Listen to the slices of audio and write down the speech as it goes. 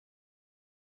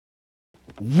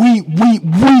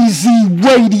Weezy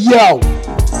Radio.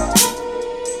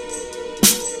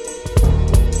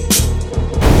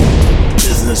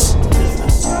 Business.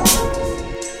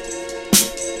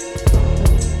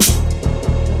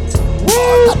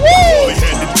 All he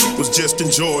had to do was just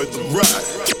enjoy the ride.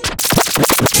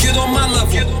 Get on my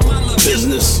level.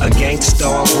 Business. A gangster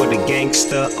with a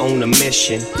gangster on a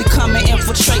mission. We come and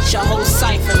infiltrate your whole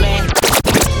cipher, man.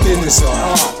 Business or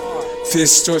art,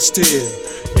 fist or steel,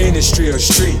 industry or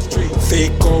street,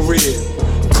 fake or real,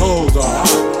 cold or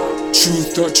hot,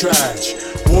 truth or trash,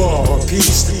 war or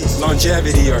peace,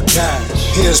 longevity or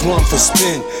cash. Here's one for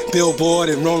spin, Billboard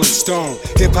and Rolling Stone.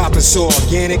 Hip hop is so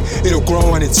organic, it'll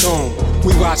grow on its own.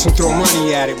 We watch them throw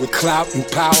money at it with clout and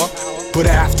power, but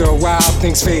after a while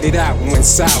things faded out and went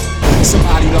sour.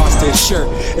 Somebody lost their shirt,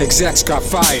 execs got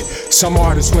fired. Some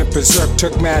artists went berserk,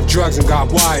 took mad drugs and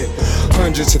got wired.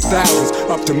 Hundreds of thousands,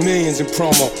 up to millions in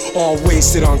promo, all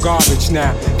wasted on garbage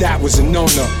now. That was a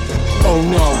no-no. Oh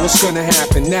no, what's gonna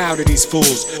happen now to these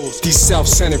fools? These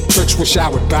self-centered pricks wish I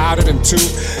would bow to them too.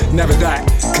 Never that,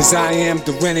 cause I am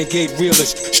the renegade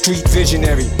realist, street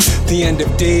visionary, the end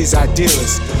of days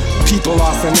idealist. People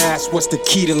often ask what's the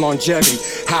key to longevity,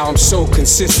 how I'm so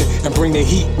consistent and bring the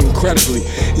heat incredibly.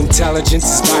 Intelligence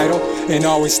is vital and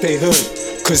always stay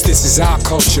hood, cause this is our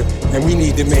culture and we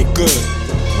need to make good.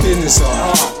 Business or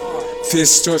art,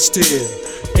 fist or steel,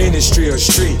 industry or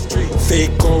street,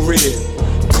 fake or real,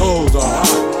 cold or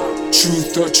hot,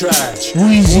 truth or trash,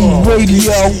 Weezy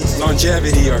Radio.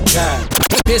 longevity or cash.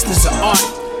 Business or art,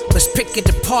 let's pick it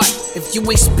apart. If you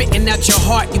ain't spitting out your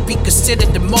heart, you be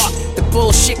considered the mark. The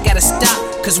bullshit gotta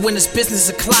stop, cause when it's business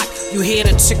o'clock, you hear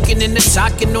the ticking and the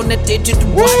talking on the digital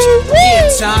watch. Yeah,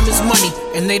 time is money,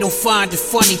 and they don't find it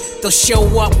funny. They'll show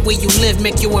up where you live,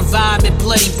 make your environment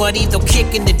bloody, buddy. They'll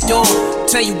kick in the door,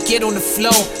 tell you get on the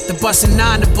floor. The bustin'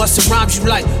 nine, the bustin' rhymes, you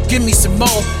like, give me some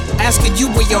more. Asking you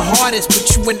where your heart is, but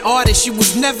you an artist. You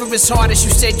was never as hard as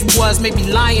you said you was. Maybe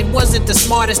lying wasn't the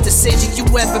smartest decision you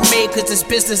ever made, cause this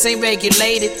business ain't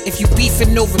regulated. If you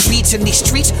beefing over beats in these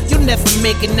streets, you'll never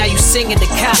make it. Now you singing the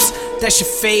cops, that's your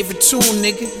favorite tune,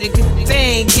 nigga. They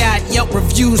ain't got Yelp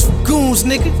reviews for goons,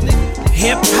 nigga.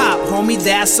 Hip hop, homie,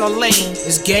 that's our lane.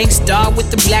 It's Gangstar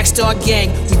with the Black Star Gang.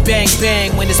 We bang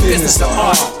bang when it's business or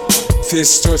art.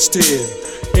 Fist or steel,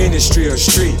 industry or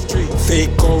street,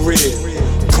 fake or real,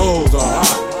 cold or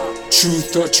hot,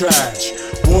 truth or trash,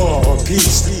 war or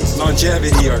peace,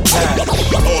 longevity or cash.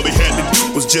 All he had to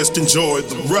do was just enjoy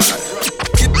the ride.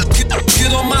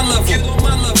 Get on my level.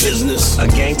 Business. A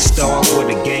gangster with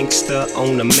a gangster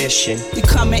on a mission. We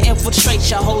come and infiltrate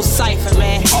your whole cipher,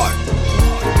 man.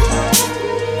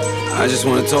 I just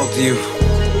want to talk to you.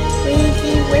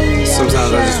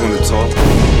 Sometimes I just want to talk.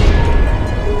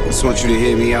 I just want you to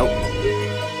hear me out.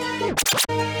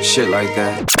 Shit like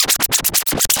that.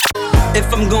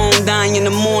 If I'm gon' die in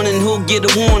the morning, who'll get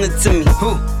a warning to me?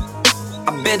 Who?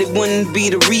 I bet it wouldn't be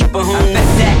the Reaper, homie. I bet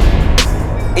that.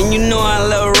 And you know I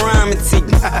love rhyming to you.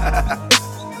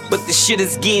 But the shit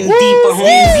is getting deeper,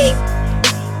 homie.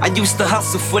 I used to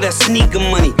hustle for that sneaker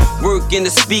money. Work in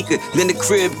the speaker, then the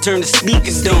crib turned to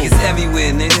sneakers dome. It's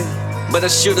everywhere, nigga. But I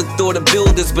should've thought of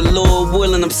builders, but Lord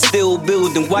willing, I'm still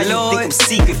building. Why you think I'm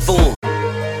seeking for 'em?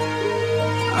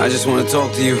 I just want to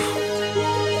talk to you.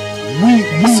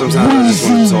 Sometimes I just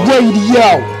want to talk. Radio.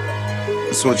 I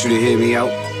just want you to hear me out.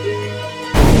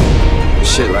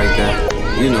 Shit like that,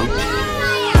 you know.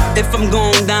 If I'm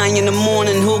gon' die in the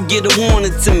morning, who'll get a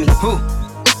warning to me? Who?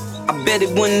 I bet it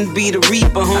wouldn't be the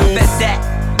Reaper, homie. I bet that.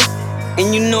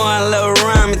 And you know I love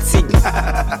rhyming to you.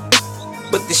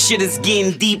 But the shit is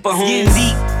getting deeper,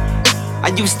 homie. I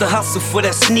used to hustle for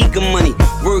that sneaker money.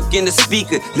 Work in the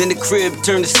speaker, then the crib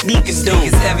turned to sneakers dome.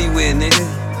 It's everywhere, nigga.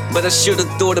 But I should've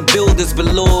thought of builders, but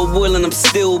Lord willing, I'm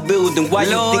still building. Why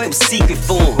you think I'm seeking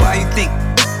for 'em? Why you think?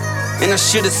 And I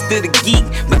should've stood a geek,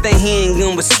 but that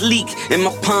handgun was sleek. In my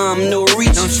palm, no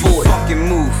reach for it. Fucking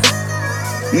move.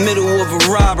 Middle of a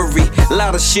robbery, a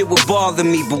lot of shit would bother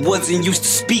me, but wasn't used to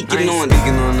speaking on it.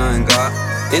 Speaking on nothing, God.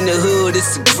 In the hood,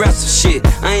 it's aggressive shit.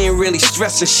 I ain't really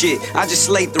stressing shit. I just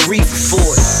laid the reefer for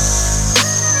it.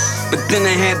 But then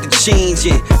I had to change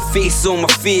it. Face all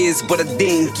my fears, but I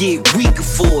didn't get weaker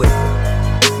for it.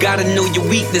 Gotta know your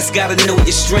weakness, gotta know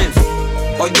your strength.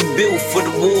 Are you built for the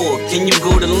war? Can you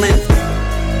go the length?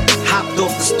 Hopped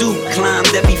off the stoop,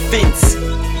 climbed every fence.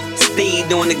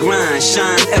 Stayed on the grind,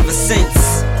 shined ever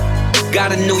since.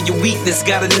 Gotta know your weakness,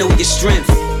 gotta know your strength.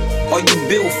 Are you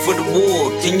built for the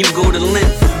war? Can you go the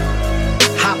length?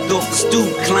 Hopped off the stoop,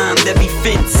 climbed every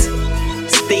fence.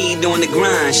 Stayed on the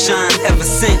grind, shine ever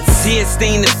since. Tears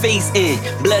stain the face in,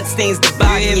 blood stains the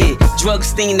body in, drugs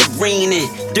stain the brain in,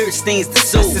 dirt stains the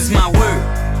soul. This is my word.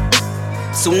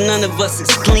 So none of us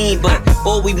is clean, but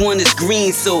all we want is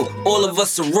green, so all of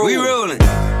us are rolling. We rolling.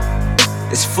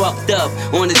 It's fucked up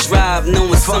on the drive,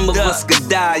 knowing some of us could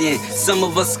die and some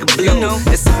of us could blow. You know.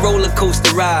 It's a roller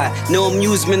coaster ride, no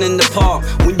amusement in the park.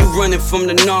 When you running from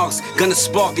the knocks, gonna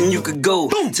spark and you could go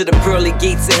to the pearly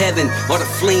gates of heaven or the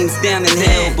flames down in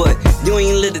hell. But you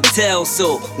ain't lit to tell,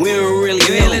 so we don't really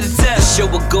know. The show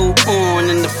will go on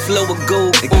and the flow will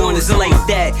go on. It's like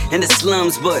that in the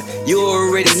slums, but you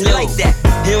already know like that.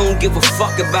 He don't give a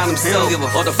fuck about himself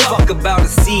or the fuck about the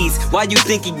seeds. Why you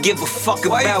think he give a fuck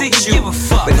about you?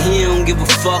 But he don't give a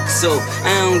fuck, so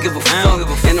I don't give a fuck.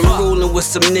 And I'm rolling with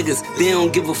some niggas, they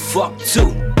don't give a fuck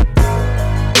too.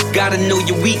 Gotta know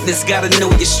your weakness, gotta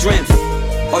know your strength.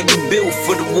 Are you built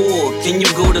for the war? Can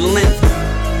you go the length?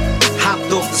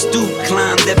 Hopped off the stoop,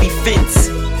 climbed every fence.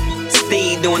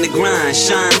 Stayed on the grind,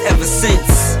 shine ever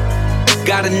since.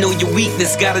 Gotta know your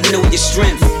weakness, gotta know your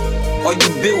strength. Are you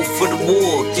built for the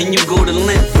war? Can you go the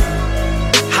length?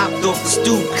 Hopped off the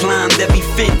stoop, climbed every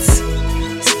fence.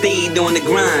 Stayed on the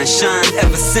grind, shine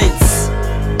ever since.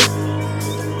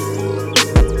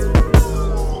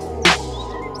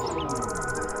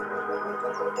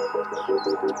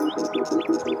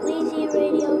 Weezy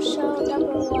Radio Show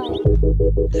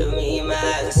 #1. Look me in my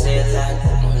eyes and say a lot,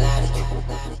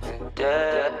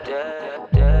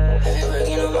 I've been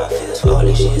working on my feelings for all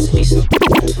these years, at least I'm you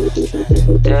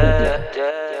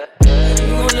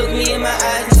gon' look me in my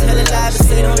eyes and tell a lie, but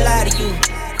say don't lie to you.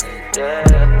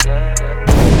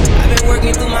 I've been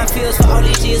working through my feels for all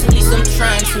these years, at least I'm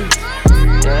trying to.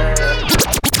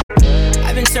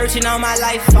 I've been searching all my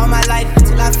life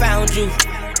until I found you.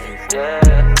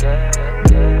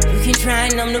 You can try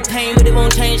and numb the pain, but it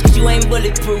won't change cause you ain't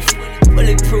bulletproof.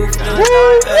 Bulletproof, no.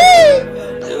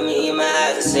 Look me in my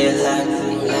eyes and say a lie to you.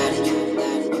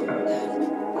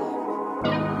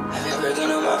 I've been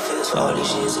working on my feels for all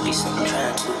these years, at least I'm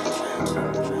trying to.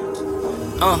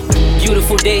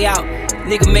 Beautiful day out.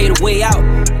 Nigga made a way out.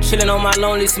 Chillin' on my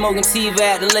lonely, smoking TV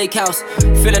at the lake house.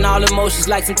 Feeling all emotions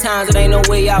like sometimes it ain't no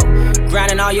way out.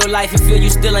 Grinding all your life and feel you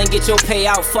still ain't get your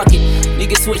payout. Fuck it,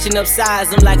 nigga switching up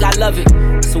sides, I'm like I love it.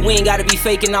 So we ain't gotta be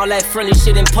faking all that friendly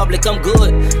shit in public, I'm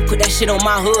good. Put that shit on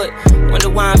my hood. Wonder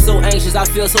why I'm so anxious, I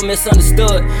feel so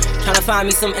misunderstood. Tryna find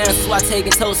me some answers while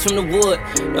taking toast from the wood.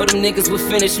 Know them niggas would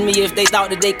finish me if they thought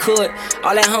that they could.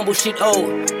 All that humble shit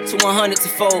owed to 100 to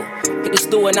fold. Hit the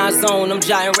store in our zone, I'm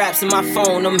jotting raps in my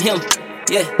phone, I'm him,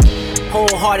 yeah.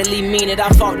 Wholeheartedly mean it, I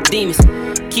fought the demons.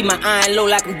 Keep my iron low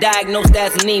like I'm diagnosed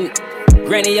as anemic.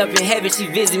 Granny up in heaven, she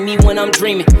visit me when I'm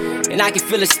dreaming. And I can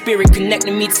feel a spirit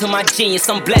connecting me to my genius.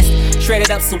 I'm blessed, shredded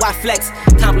up so I flex.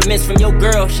 Compliments from your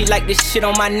girl, she like this shit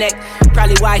on my neck.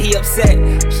 Probably why he upset,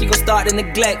 she gon' start to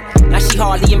neglect. Now she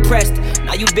hardly impressed,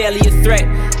 now you barely a threat.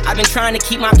 I've been trying to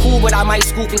keep my cool, but I might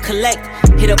scoop and collect.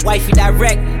 Hit up wifey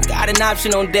direct, got an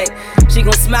option on deck. She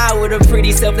gon' smile with her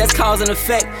pretty self, that's cause and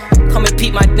effect. Come and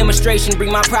peep my demonstration,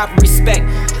 bring my proper respect.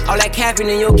 All that capping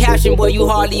in your caption, boy, you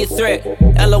hardly a threat.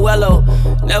 LOLO,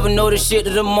 never know the shit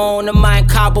that I'm on, the mind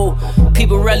Cabo.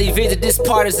 People rarely visit this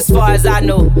part as far as I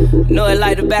know. Know it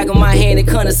like the back of my hand, it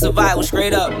couldn't survive,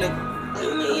 straight up, nigga.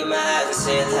 Look me in my eyes and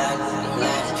say a lie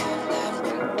to you.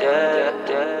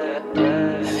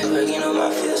 I've been working on my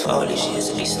feels for all these years,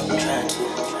 at least I'm trying to.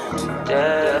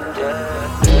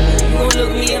 You gon'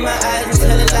 look me in my eyes and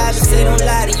tell a lie, but say don't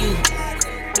lie to you.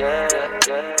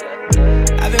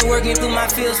 I've been working through my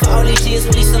feels for all these years,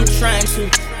 at least I'm trying to.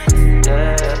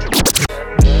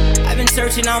 I've been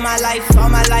searching all my life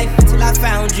until I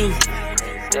found you.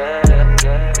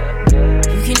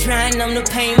 You can try and numb the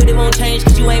pain, but it won't change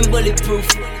cause you ain't bulletproof.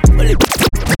 Bulletproof.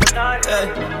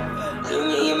 Look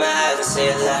me in my eyes and say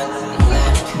a lie.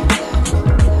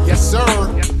 Yes, sir.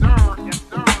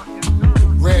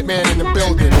 Red man in the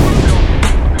building.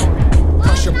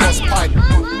 Pressure bust pipe.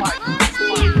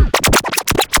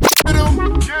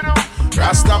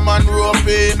 Rasta man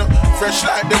roping, fresh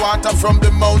like the water from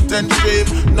the mountain stream.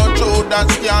 No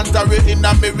Jordans can't carry in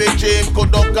a me regime.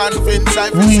 Could not convince I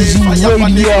feel safe fire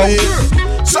on the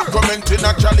wave. Sacrament in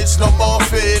a chalice, no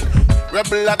morphine.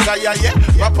 Rebel attire, yeah,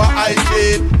 proper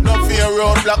hygiene. No fear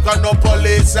roadblock and no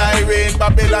police siren.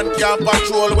 Babylon can't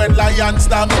patrol when lions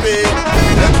stampede.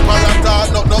 Emperor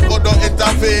talk, no go don't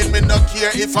intervene. Me no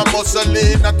care if I'm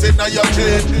muscling, nothing on your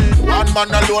chain. One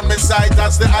man alone, me sight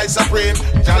as the eye supreme.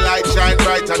 Your light shine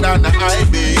brighter than the eye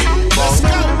beam. Let's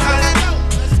go,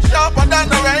 sharper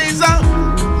than the razor.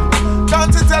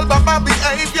 Can't you tell by my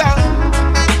behavior?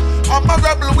 I'm a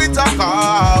rebel with a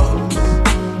cause.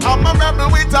 I'm a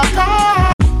rebel with a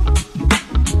cause.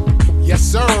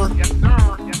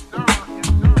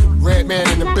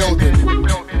 building.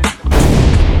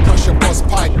 Pressure bust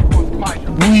pipe.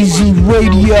 Weezy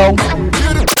Radio.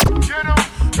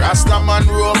 Rastaman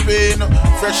roping,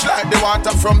 fresh like the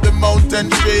water from the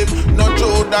mountain stream. No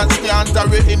Jordans can't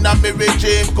carry in a me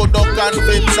regime. Couldn't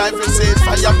convince I fi say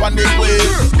fire upon the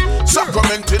wave.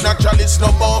 Sacrament in a chalice,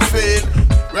 no morphine.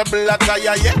 Rebel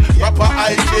attire, yeah, proper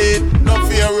hygiene. No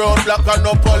fear roadblock and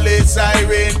no police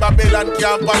siren. Babylon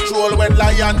can't patrol when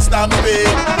lions stampede.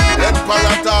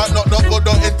 Emperor talk, no go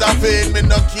don't intervene. Me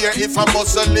no care if I'm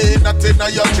muscling, nothing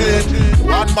on your dream.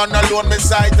 One man alone, me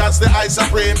sight as the eye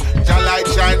supreme. Your light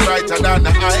shine brighter than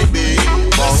the eye beam.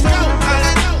 Let's go,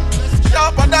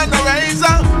 sharper than the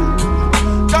razor.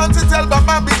 Can't you tell by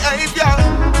my behavior?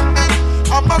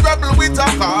 I'm a rebel with a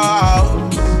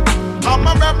cause. I'm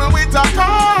a rebel with a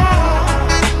cause.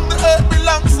 The earth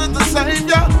belongs to the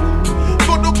Savior.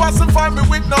 Couldn't pacify me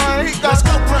with no hate. Let's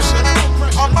go, pressure.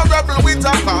 I'm a rebel with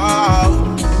a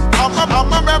cause.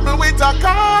 I'm a rebel with a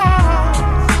cause.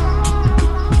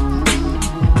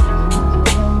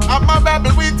 I'm a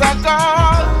rebel with a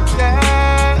cause.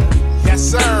 Yeah. Yes,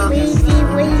 sir. Weezy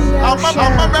Radio I'm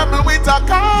a rebel with a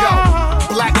cause.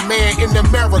 Yo, black man in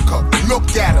America,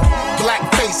 look at him.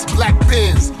 Black face, black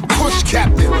pins. Push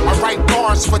captain, I write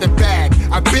bars for the bag.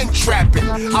 I've been trapping.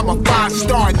 I'm a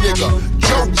 5-star nigga,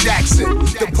 Joe Jackson.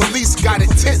 The police got it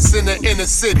tense in the inner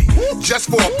city. Just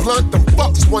for a blunt, them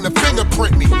fucks wanna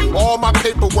fingerprint me. All my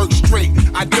paperwork straight,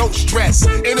 I don't stress.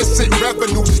 Innocent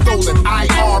revenue stolen,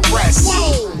 IRS.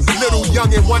 Little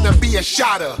youngin' wanna be a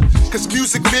shotter. Cause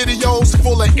music videos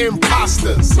full of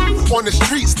imposters. On the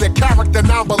streets, their character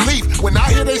non-belief. When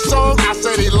I hear they song, I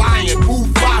say they lying.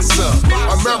 Mufasa.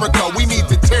 America, we need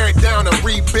to tear it down and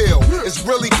rebuild. It's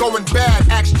really going bad,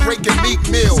 ask Drake and Meek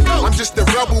Mill. I'm just a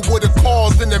rebel with a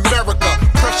cause in America.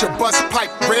 Pressure bust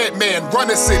pipe, red man, run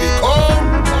the city.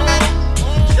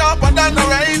 Sharper than a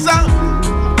razor.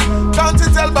 Can't you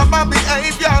tell by my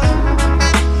behavior?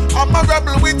 I'm a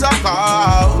rebel with a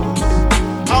cause.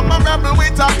 I'm a rebel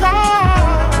with a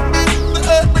cause. The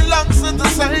earth belongs to the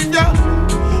Savior.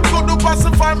 Couldn't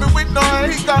pacify me with no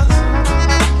haters.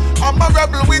 I'm a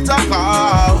rebel with a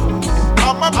cause.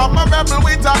 I'm a rebel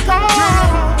with a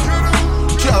cause.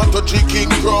 Can't touch the king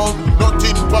crown.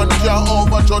 Nothing pan can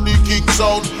overturn the king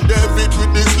sound. David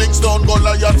with the slings down,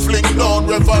 Goliath fling down.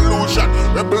 Revolution,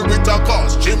 rebel with a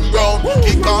cause. Jim Brown,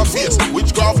 kick off face.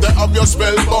 Witchcraft, they have your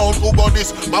spell bound. Who got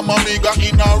this? Mama Miga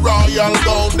in a royal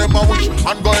gown. Them a wish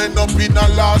and going up in a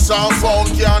lost and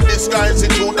found. Can't disguise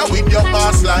it through that with your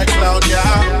mask like clown,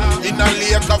 yeah. In a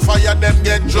lake of fire, them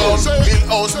get drowned. Bill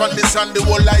house man, this and the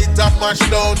whole light and mash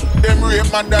down. Them rape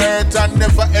man the earth and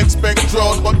never expect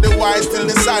drought. But the wise still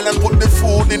the silent put the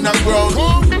food in the ground.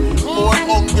 More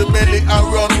hungry belly and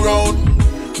run round.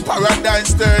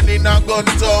 Paradise turn in a gun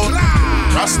town.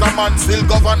 Rasta man still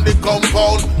govern the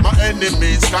compound. My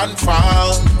enemies can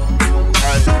fall.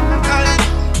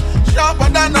 Sharper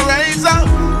than a razor.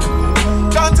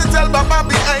 Can't you tell by my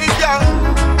behavior?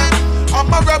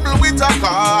 I'm a rebel with a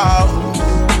cause.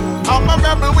 I'm a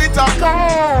rebel with a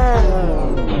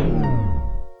cause.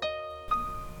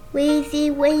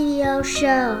 Weezy Radio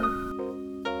Show.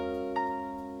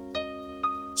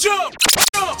 Jump,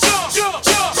 jump, jump, jump,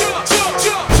 jump, jump, jump,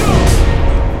 jump,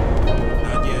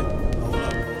 Not yet. Hold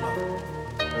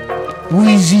up.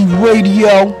 Weezy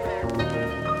Radio.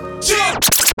 Jump,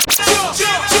 jump,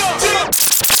 jump, jump, jump.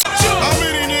 How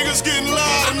many niggas getting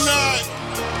loud tonight?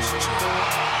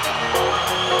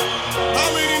 How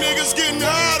many niggas getting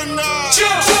high tonight?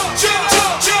 Jump, jump, jump,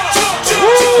 jump, jump,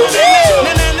 jump,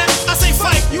 Nah, I say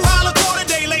fight, you holler quarter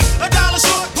day late, $1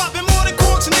 short, popping more than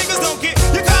corks, niggas don't get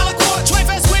your collar caught. Train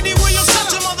fast, Wendy Williams,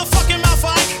 shut your motherfucking mouth,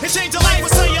 alright? And change your life,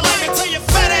 tell your life, and tell your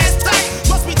fat ass tight.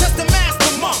 Must be just the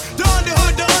master monk, the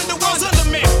underhood, the underworld's under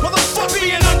man. Motherfucker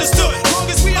being understood, long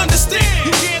as we understand.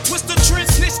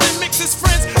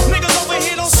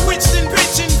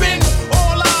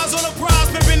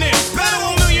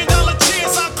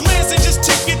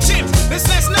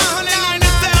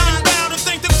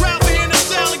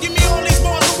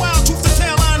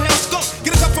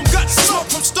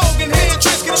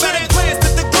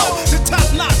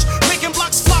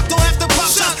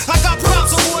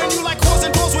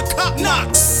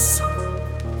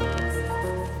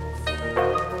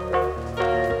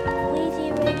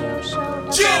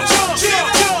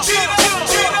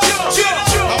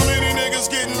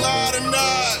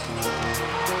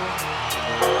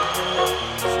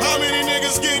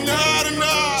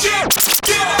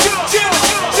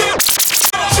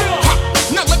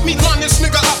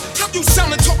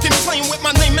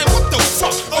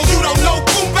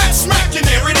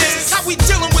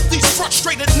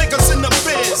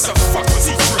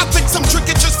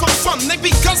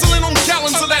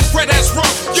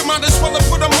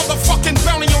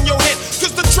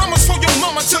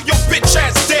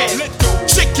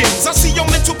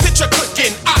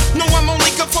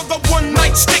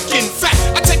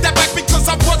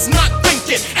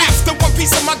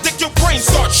 your brain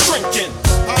starts shrinking.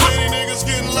 How many niggas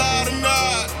getting loud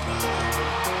tonight?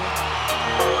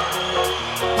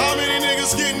 How many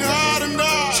niggas getting high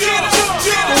tonight?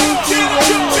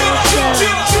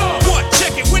 What?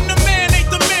 Check it. When the man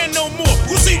ain't the man no more,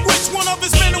 we'll see which one of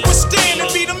his men will withstand and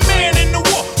be the man in the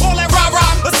war. All that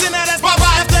rah-rah, a sin that's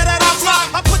bye-bye. After that I fly,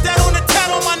 I put that on the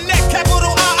tat on my neck,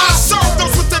 capital I serve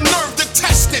those with the nerve to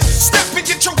test it. Step and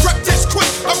get your rep this quick.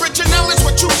 Original is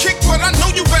what you kick, but I know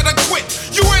you better quit.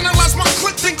 You analyze my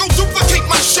clip, then go duplicate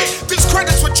my shit.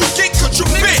 Discredit's what you get, cause you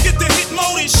big. Get the hit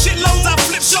mode and shitloads. I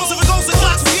flip shows. If it goes to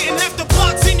blocks, we hitting half the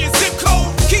blocks in your zip code.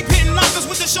 Keep hitting knockers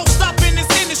with the show stop in this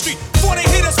industry. Before they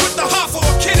hit us with the Hoffa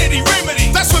or Kennedy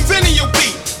remedy. That's when Vinny will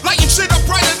be lighting shit up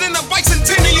brighter than the bikes and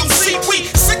Centennial. See,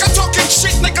 we sick of talking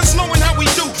shit, niggas knowing how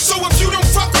we do. So if you don't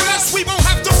fuck with us, we won't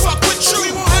have to fuck with you.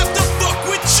 We won't have to fuck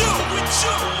with you.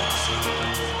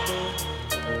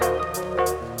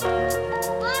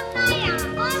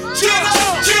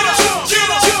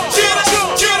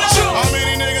 How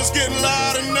many niggas getting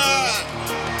loud tonight?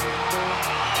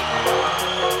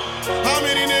 How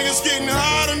many niggas getting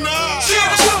high tonight?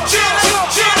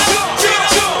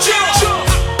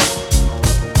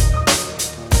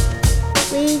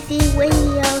 Weezy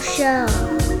Radio Show.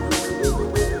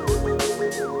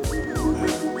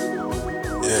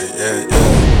 Yeah.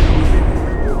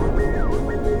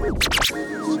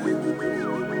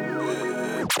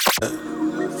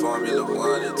 Formula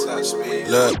One and top speed.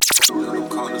 Look, little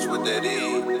corners with that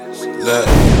E. Look.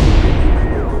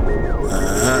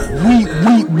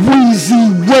 Weezy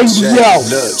Radio.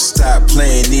 Look, stop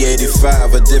playing the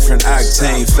 85, a different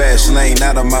octane. Fast lane,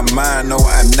 out of my mind, no,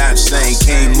 I'm not sane.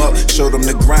 Came up, showed them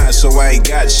the grind, so I ain't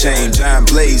got shame. John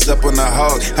Blaze up on the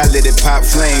hog, I let it pop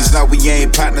flames. Now we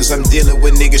ain't partners, I'm dealing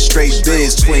with niggas straight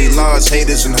biz. Between laws,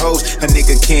 haters, and hoes, a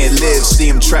nigga can't live. See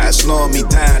him try slowing me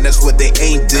down, that's what they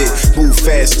ain't did. Move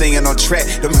fast, staying on track,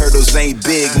 them hurdles ain't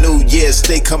big. New Year,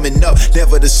 stay coming up,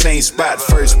 never the same spot.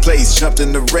 First place, jumped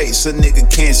in the race, a nigga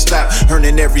can't stop.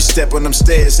 Earning every step on them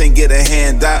stairs, ain't get a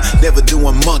hand out. Never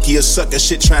doing monkey or sucker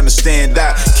shit trying to stand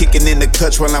out. Kicking in the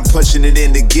clutch while I'm punching it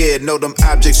in the gear. Know them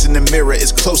objects in the mirror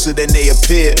is closer than they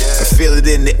appear. I feel it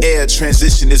in the air,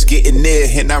 transition is getting near.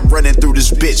 And I'm running through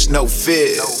this bitch, no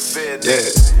fear. Yeah.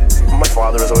 My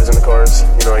father was always in the cars.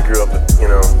 You know, I grew up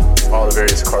with, all the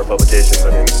various car publications.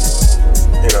 I mean,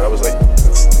 that was like,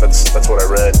 that's what I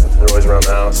read. They're always around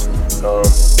the house.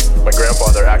 My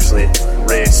grandfather actually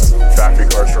raced factory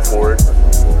cars for Ford.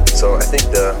 So I think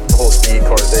the whole speed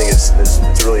car thing is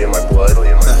it's really in my blood.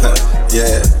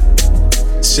 Yeah.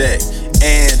 Check.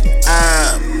 And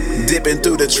I'm dipping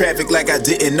through the traffic like I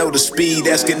didn't know the speed.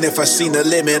 Asking if I seen the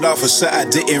limit officer, I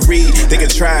didn't read. They can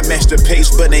try and match the pace,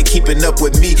 but ain't keeping up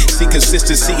with me. See,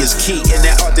 consistency is key and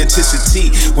that authenticity.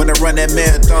 When I run that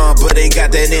marathon, but ain't got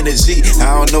that energy.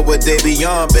 I don't know what they be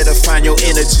on, better find your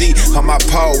energy. On my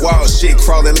Paul Wall shit,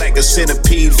 crawling like a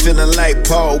centipede. Feeling like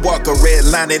Paul Walker,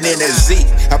 redlining in a Z.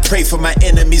 I pray for my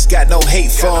enemies, got no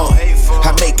hate for them. I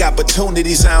make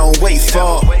opportunities, I don't wait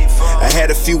for them. I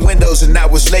had a few windows and I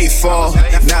was late for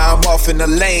them. Now I'm off in the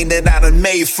lane that I done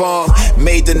made for them.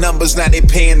 Made the numbers, now they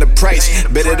paying the price.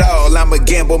 Bet it all, I'ma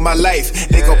gamble my life.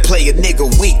 They gon' play a nigga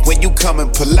weak when you coming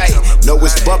polite. Know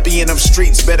it's bumpy in them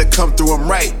streets, better come through them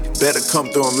right. Better come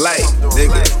through them light,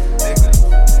 nigga.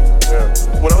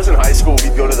 Yeah. When I was in high school,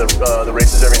 we'd go to the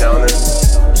races every now and then.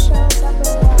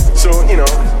 So,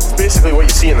 it's basically what you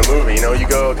see in the movie. You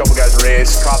go, a couple guys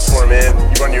race, cops form in,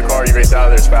 you run your car, you race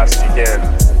out of there as fast as you can.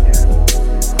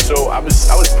 So I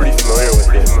was pretty familiar with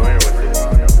it.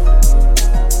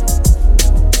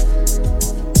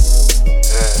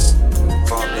 Yeah.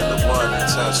 Formula One and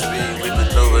top speed, we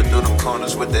maneuver through them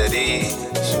corners with that ease.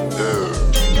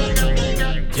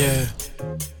 Yeah.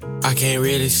 I can't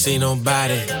really see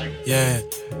nobody. Yeah.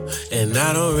 And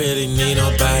I don't really need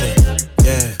nobody.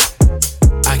 Yeah.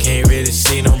 I can't really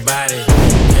see nobody.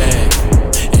 Yeah.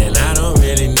 And I don't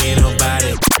really need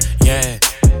nobody. Yeah.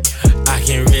 I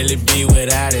can't really be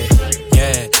without it.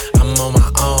 Yeah, I'm on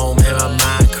my own, man, my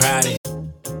mind crowded.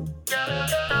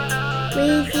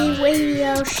 Weezy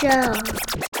Radio Show.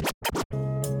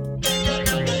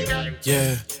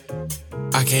 Yeah,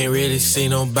 I can't really see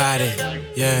nobody.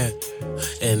 Yeah,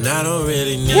 and I don't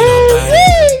really need nobody.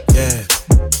 Yeah,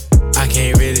 I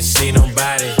can't really see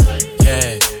nobody.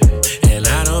 Yeah, and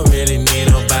I don't really need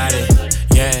nobody.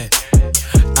 Yeah,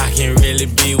 I can't really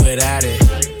be without it.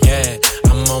 Yeah.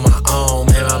 I'm on my own,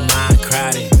 man, my mind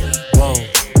crowded. Whoa,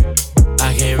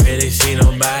 I can't really see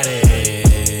nobody.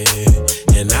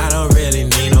 And I don't really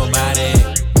need nobody.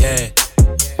 Yeah,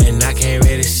 and I can't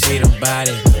really see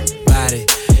nobody.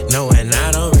 No, and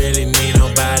I don't really need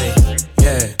nobody.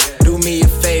 Yeah, do me a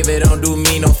favor, don't do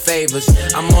me no favor. favors.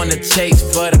 I'm on the chase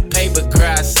for the paper,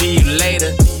 girl, I see you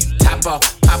later. Top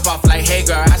off, pop off like, hey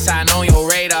girl, I sign on your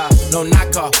radar. No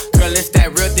knockoff, girl, it's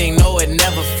that real thing, no, it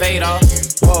never fade off.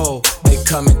 Whoa, they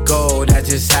come and go, that's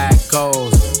just how it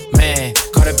goes. Man,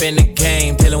 caught up in the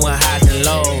game, dealing with highs and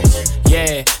lows.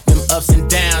 Yeah, them ups and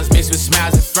downs mixed with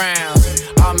smiles and frowns.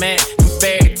 Oh man, them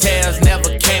fairy tales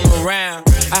never came around.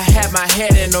 I had my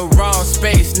head in the wrong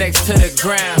space next to the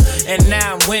ground. And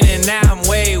now I'm winning, now I'm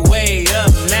way, way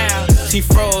up now. She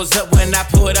froze up when I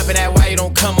pulled up and that why you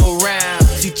don't come around.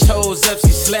 She chose up,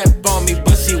 she slept on me,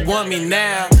 but she want me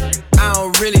now. I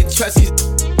don't really trust these,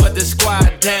 but the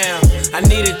squad down. I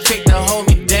need a chick to hold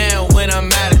me down when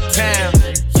I'm out of town.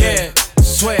 Yeah,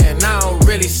 swear, and I don't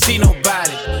really see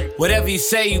nobody. Whatever you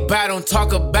say you buy, don't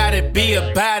talk about it, be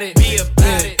about it. Be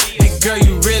about it. And girl,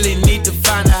 you really need to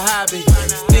find a hobby.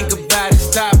 Think about it,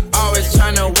 stop always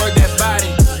trying to work that body.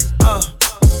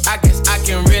 I guess I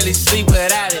can really sleep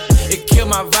without it. It kill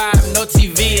my vibe, no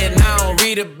TV, and I don't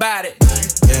read about it.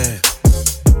 Yeah,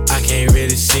 I can't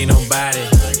really see nobody.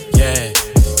 Yeah,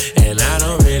 and I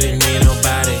don't really need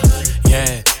nobody.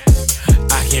 Yeah,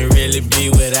 I can't really be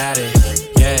without it.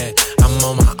 Yeah, I'm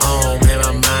on my own, man,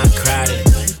 my mind crowded.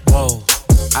 Whoa,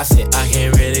 I said I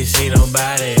can't really see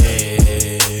nobody.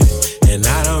 And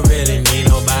I don't really need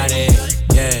nobody.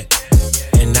 Yeah,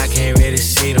 and I can't really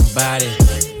see nobody.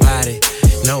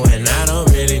 No, and I don't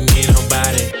really need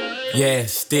nobody. Yeah,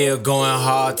 still going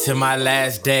hard till my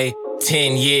last day.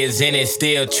 10 years in it,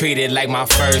 still treated like my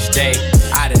first day.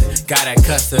 I done got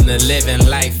accustomed to living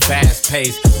life fast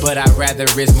paced, but I'd rather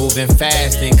risk moving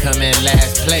fast than come in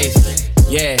last place.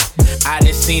 Yeah, I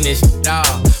done seen this shit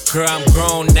all. Girl, I'm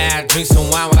grown now, drink some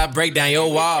wine while I break down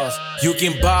your walls. You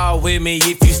can ball with me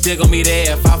if you still gon' be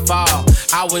there if I fall.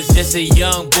 I was just a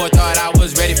young boy, thought I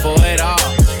was ready for it all.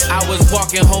 I was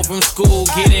walking home from school,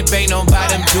 getting banged on by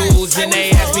them dudes. And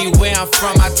they asked me where I'm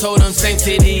from, I told them same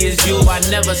city as you. I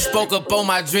never spoke up on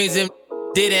my dreams and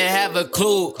didn't have a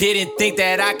clue. Didn't think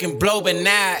that I can blow, but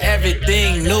now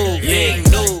everything new. Yeah,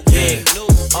 yeah.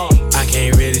 I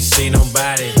can't really see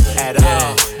nobody at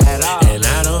all. And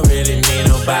I don't really need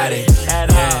nobody at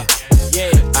all.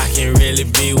 Yeah, I can't really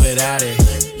be without it.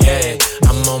 Yeah,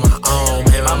 I'm on my own,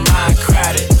 man, my mind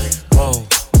crowded. Whoa,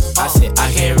 I said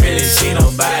I can't really see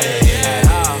nobody at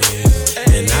all.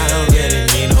 And I don't really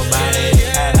need nobody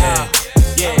at all.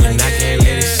 Yeah, and I can't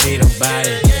really see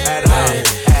nobody at all.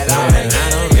 No, and I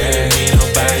don't really need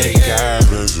nobody.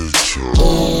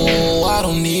 Oh, I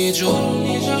don't need you.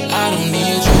 I don't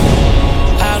need you.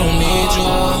 I don't need you.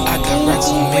 I got racks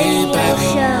on me, baby.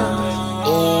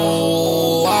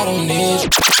 Oh, I don't need you.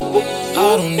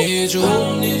 I don't need you. I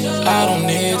don't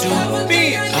need you.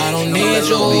 I don't need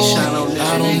you.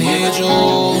 I don't need you.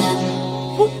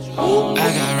 I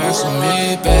got racks on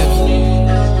me, baby.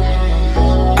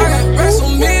 I got racks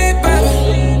on me, baby.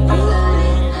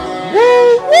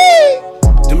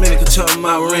 Dominica talking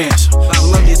about ransom.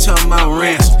 Colombia talking about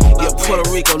ransom. Yeah, Puerto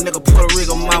Rico, nigga, Puerto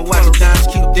Rico, my wife and diamonds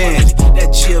keep dancing.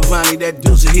 That Giovanni, that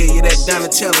Deuce here, yeah, that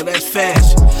Donatella, that's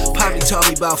fashion. Poppy taught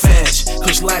me about fashion.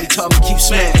 Chris Lighty taught me keep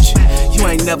smashing. You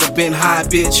ain't never been high,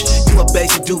 bitch. You a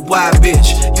basic Dubai,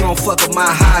 bitch. You don't fuck with my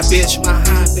high, bitch. My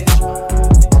high,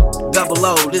 bitch. Double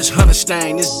O, this hunter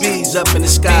stain, this bees up in the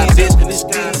sky, bitch.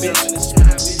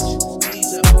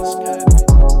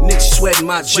 Niggas sweating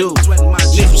my jewels.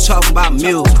 Niggas was talking about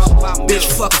mules. Bitch,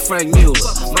 fuck a Frank Mueller.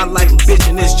 My life a bitch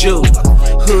and this Jew.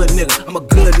 Hood nigga, I'm a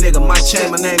good nigga. Might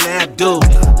change my name to Abdul.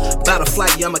 About a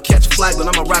flight, yeah, I'ma catch a flight, but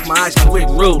I'ma rock my ice like Rick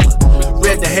Ruler.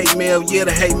 Read the hate mail, yeah,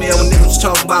 the hate mail when niggas was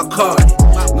talking about Cardi.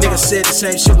 Niggas said the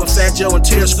same shit when Fat Joe and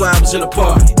Tear Squad was in the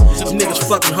party. These niggas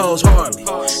fucking hoes hardly.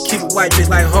 Keep a white bitch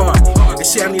like Hardy. They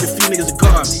say I need a few niggas to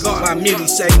guard me. My immediately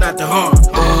say not to harm.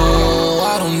 Oh,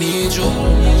 I don't need you.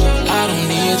 I don't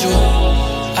need you.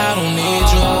 I don't need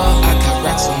you. I got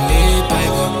racks on me,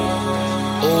 baby.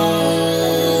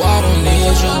 Oh, I don't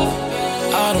need you.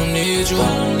 I don't need you.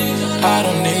 I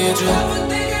don't need you.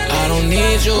 I don't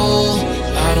need you.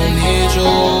 I don't need you.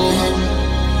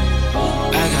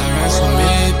 I got racks on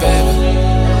me, baby.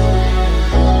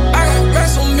 I got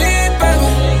racks on me, baby.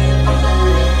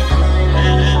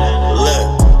 Look,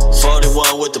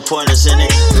 41 with the pointers in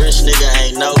it. Rich nigga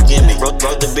ain't no gimme.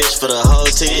 Broke the bitch for the whole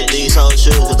ticket. These whole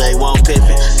shoes, but they won't pip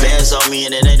it. Bands on me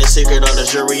and it ain't a secret. Or the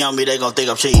jury on me, they gon' think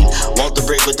I'm cheating. Want the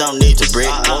brick, but don't need the brick.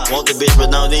 Want the bitch, but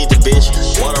don't need the bitch.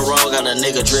 Water roll, got a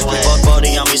nigga dripping. Fuck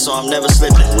 40 on me, so I'm never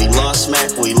slipping. We lost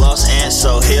Smack, we lost Ant,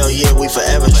 so hell yeah, we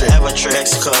forever trippin'.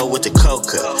 Mexico with the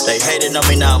coca. They hated on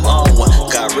me, now I'm on one.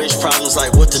 Got rich problems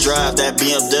like what to drive, that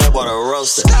BMW or the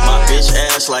roaster. My bitch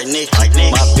ass like Nick.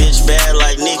 My bitch bad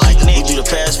like Nick. We do the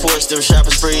passports, them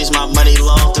shopping sprees. My money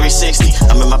long 360.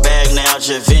 I'm in my bag now,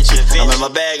 Javinci. I'm in my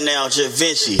bag now,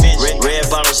 Javinci. Red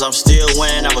bottles, I'm still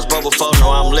winning. I was broke before,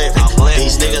 no, I'm living.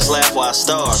 These niggas laugh while I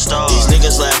starve. These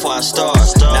niggas laugh while I starve.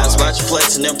 Now it's about you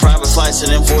flexing them private flights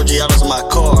and them 4G autos in my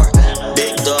car.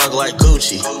 Big dog like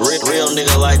Gucci, real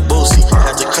nigga like Boosie.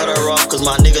 Had to cut her off cause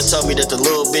my nigga told me that the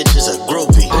little bitch is a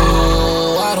groupie.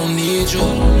 Oh, I don't need you.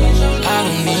 I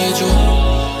don't need you.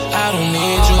 I don't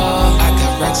need you. I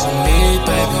got racks on me,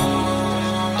 baby.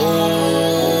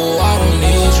 Oh, I don't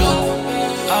need you.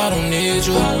 I don't need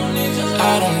you.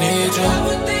 I don't need you.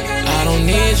 I don't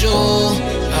need you.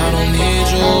 I don't need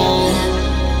you.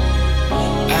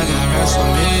 I got racks on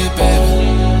me, baby.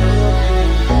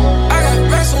 I got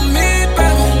racks on me,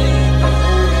 baby.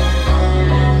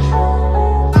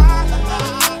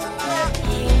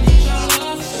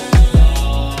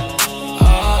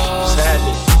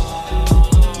 Sadness.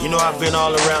 You know I've been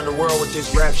all around the world with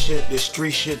this rap shit, this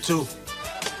street shit too.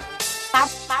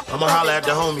 I'ma holla at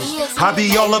the homies. I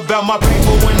be all about my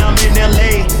people when I'm in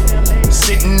LA.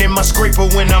 Sitting in my scraper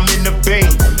when I'm in the Bay.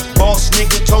 Boss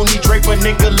nigga Tony Draper,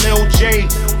 nigga Lil J.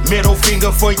 Middle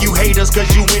finger for you haters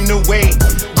cause you in the way.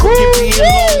 Crooked B in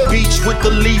Long Beach with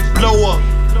the leaf blower.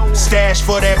 Stash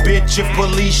for that bitch if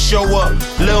police show up.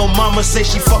 Lil mama say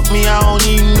she fuck me, I don't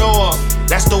even know her.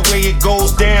 That's the way it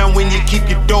goes down when you keep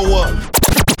your dough up.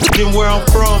 Where I'm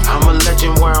from, I'm a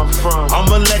legend where I'm from. I'm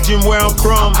a legend where I'm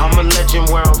from. I'm a legend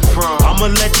where I'm from. I'm a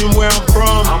legend where I'm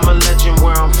from. I'm a legend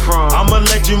where I'm from. I'm a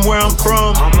legend where I'm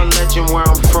from. I'm a legend where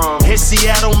I'm from. In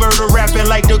Seattle, murder rapping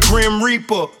like the Grim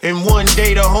Reaper. And one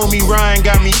day the homie Ryan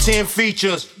got me 10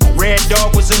 features. Red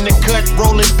Dog was in the cut,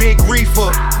 rolling big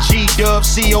reefer. G-Dub,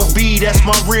 C.O.B., that's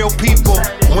my real people.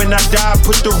 When I die,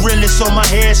 put the realest on my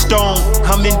headstone.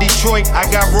 I'm in Detroit,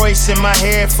 I got Royce in my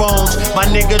headphones. My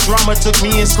nigga Drama took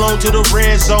me in Sloan to the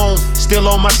red zone. Still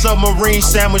on my submarine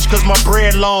sandwich cause my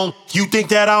bread long. You think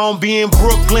that I don't be in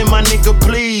Brooklyn, my nigga,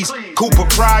 please. Cooper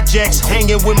Projects,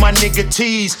 hanging with my nigga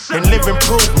T's. And living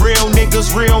proof, real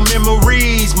niggas, real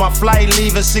memories. My flight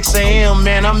leave at 6 a.m.,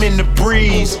 man, I'm in the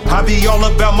breeze. I be all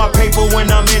about my paper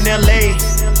when I'm in LA.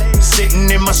 Sitting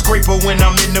in my scraper when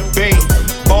I'm in the Bay.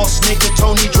 Boss nigga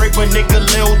Tony Draper, nigga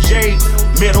Lil J.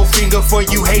 Middle finger for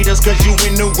you haters cause you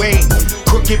in the way.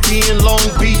 Crooked B in Long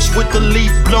Beach with the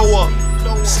leaf blower.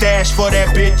 Stash for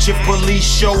that bitch if police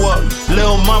show up.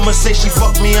 Lil mama say she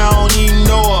fuck me, I don't even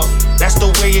know her. That's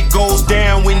the way it goes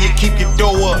down when you keep your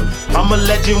dough up. I'm a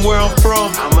legend where I'm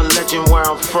from. I'm a legend where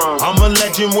I'm from. I'm a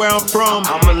legend where I'm from.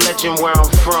 I'm a legend where I'm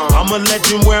from. I'm a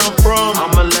legend where I'm from.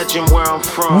 I'm a legend where I'm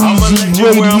from. I'm a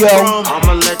legend where I'm from. I'm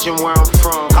a legend where I'm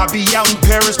from. I be out in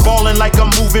Paris ballin' like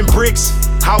I'm moving bricks.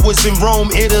 I was in Rome,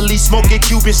 Italy, smoking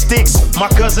Cuban sticks. My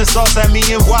cousin sauce at me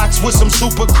in Watts with some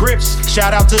super crips.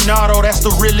 Shout out to Nardo, that's the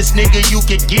realest nigga you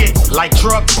could get. Like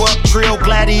Truck Buck, Trail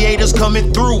Gladiators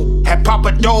coming through. Had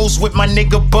Papa Do's with my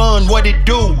nigga Bun, what it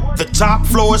do? The top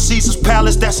floor of Caesar's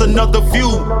Palace, that's another view.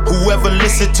 Whoever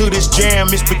listen to this jam,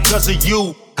 it's because of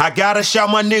you. I gotta shout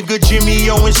my nigga Jimmy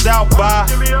O in South by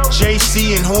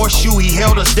JC and Horseshoe, he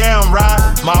held us down, right?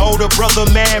 My older brother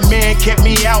Madman kept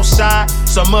me outside.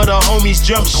 Some of the homies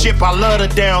jump ship, I love the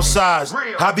downsides.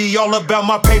 I be all about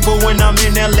my paper when I'm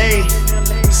in LA.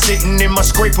 Sitting in my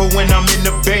scraper when I'm in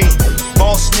the Bay.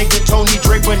 Boss nigga Tony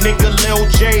Draper, nigga Lil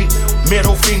J.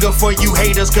 Middle finger for you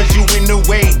haters cause you in the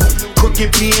way.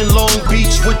 Crooked B in Long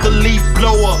Beach with the leaf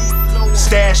blower.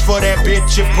 Stash for that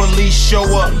bitch if police show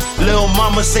up. Lil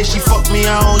mama say she fuck me,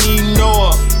 I don't even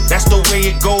know her. That's the way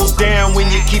it goes down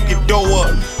when you keep your dough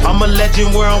up. I'm a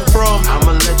legend where I'm from. I'm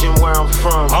a legend where I'm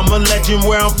from. I'm a legend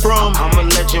where I'm from. I'm a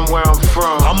legend where I'm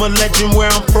from. I'm a legend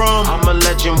where I'm from. I'm a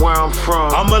legend where I'm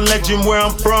from. I'm a legend where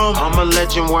I'm from. I'm a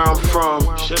legend where I'm from.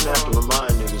 Shouldn't have to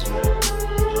remind niggas, man.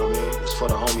 You know what I mean? It's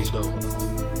for the homies though.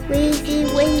 Weezy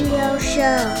Radio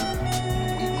Show.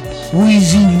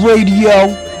 Weezy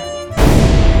Radio.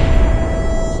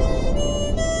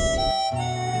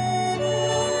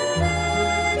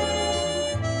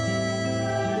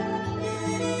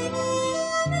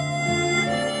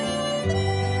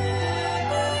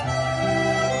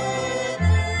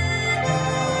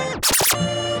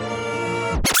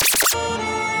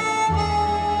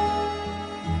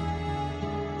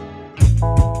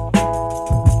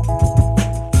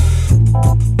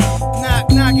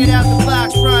 Knock it out the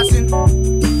box, Bronson.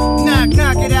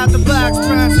 Knock it out the box,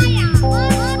 Bronson.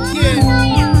 Yeah.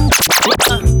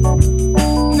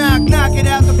 Knock it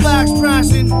out the box,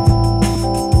 Bronson.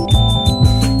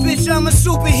 Bitch, I'm a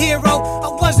superhero. I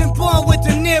wasn't born with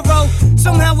De Niro.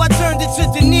 Somehow I turned it to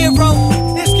De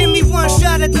Niro. Just give me one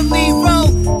shot at the lead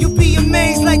role. You'll be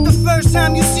amazed like the first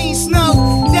time you seen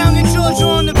snow. Down in Georgia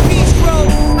on the beach road.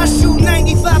 I shoot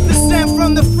 95%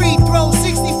 from the free throw,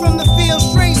 60 from the field.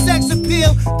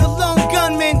 kill the lone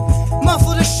gunman.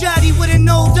 Muffle the shotty with an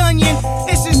old onion.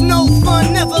 This is no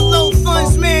fun, never low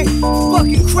funds, man.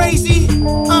 Fucking crazy,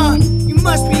 you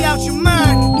must be out your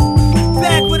mind.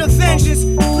 Back with a vengeance,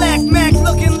 Black Mac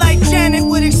looking like Janet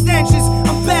with extensions.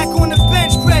 I'm back on the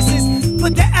bench presses,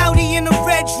 put the Audi in a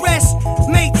red dress.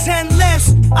 Made 10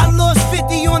 lefts, I lost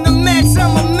 50 on the Mets,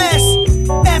 I'm a mess.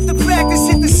 After practice,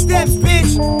 hit the steps,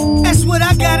 bitch. That's what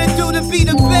I gotta do to be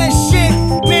the best shit.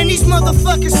 Man, these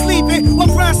motherfuckers sleeping while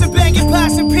Bronson banging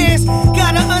pots and pans.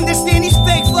 Gotta understand these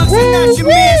fake fucks are not your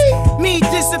mans. Me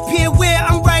disappear where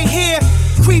I'm right here,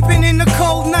 creeping in the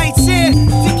cold nights here.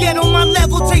 To get on my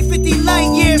level, take 50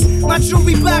 light years. My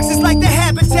jewelry box is like the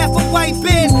habitat for white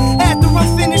bears. After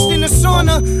I'm finished in the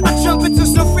sauna, I jump into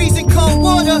some freezing cold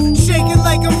water, shaking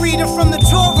like I'm reading from the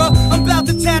Torah. I'm about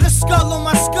to tat a skull on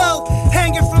my skull,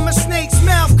 hanging from a snake's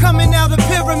mouth, coming out a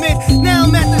pyramid. Now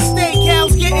I'm at the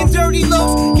steakhouse, getting dirty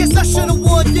loaves. Guess I should've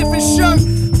wore a different shirt.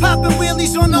 Popping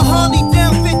wheelies on the Harley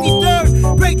down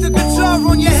 53rd. Break the guitar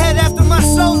on your head after my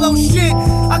solo shit.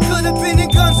 I could've been in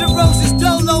Guns N' Roses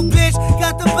Dolo, bitch.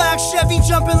 Got the box Chevy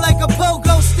jumping like a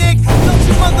pogo stick. Don't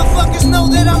you motherfuckers know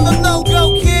that I'm the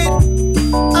logo kid?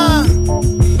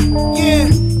 Yeah.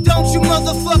 Don't you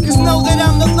motherfuckers know that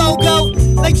I'm the logo?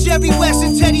 Like Jerry West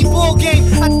and Teddy Ballgame,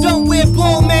 I don't wear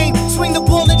ball main. Swing the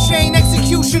ball and chain,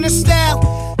 executioner style.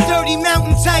 Dirty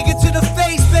mountain tiger to the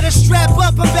face. Better strap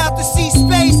up, I'm about to see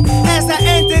space. As I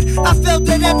entered, I felt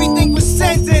that everything was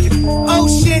centered. Oh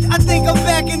shit, I think I'm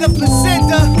back in the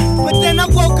placenta. But then I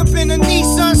woke up in a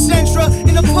Nissan Sentra,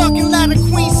 in the parking lot of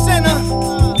Queens Center.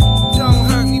 Don't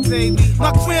hurt me, baby.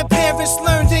 My grandparents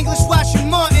learned English watching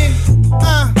Martin.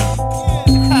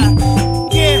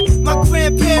 Yeah, my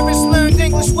grandparents learned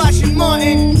English watching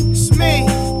Martin. It's me.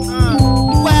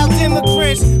 Wild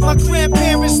immigrants. My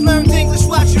grandparents learned English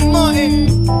watching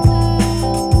Martin.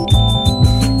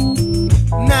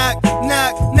 Knock,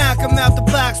 knock, knock 'em out the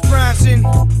box, Bronson.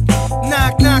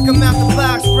 Knock, knock 'em out the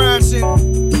box, Bronson.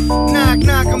 Knock,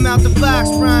 knock 'em out the box,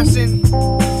 Bronson.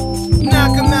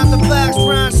 Knock 'em out the box,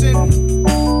 Bronson.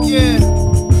 Yeah,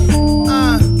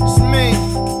 it's me,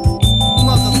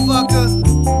 motherfucker.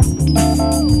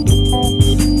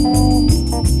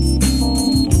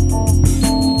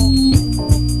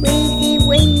 Weezy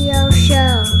Radio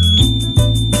Show.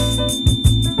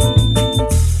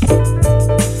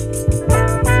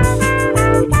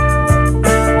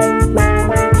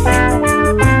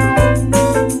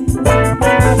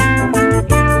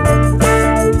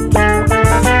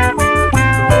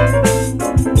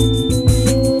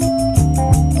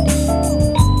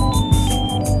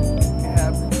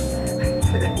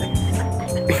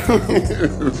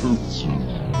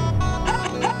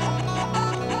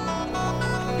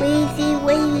 Weezy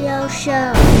Radio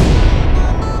Show.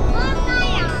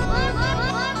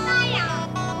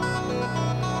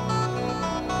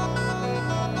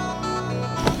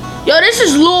 Yo, this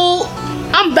is Lul.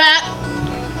 I'm back,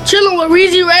 chilling with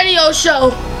Weezy Radio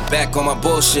Show. Back on my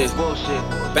bullshit.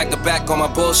 Back to back on my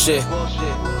bullshit.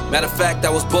 Matter of fact,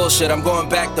 that was bullshit. I'm going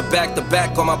back to back to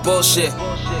back on my bullshit.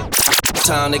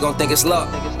 Time they gon' think it's luck.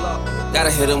 Gotta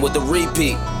hit them with the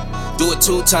repeat. Do it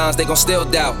 2 times, they gon' still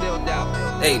doubt.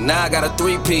 Hey, now I got a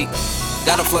 3-peat.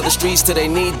 Gotta flood the streets till they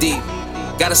knee deep.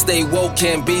 Gotta stay woke,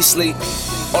 can't be sleep.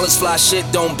 All this fly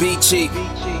shit don't be cheap.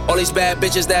 All these bad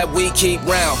bitches that we keep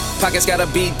round. Pockets gotta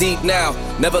be deep now.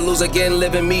 Never lose again,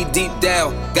 living me deep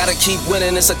down. Gotta keep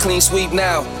winning, it's a clean sweep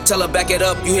now. Tell her back it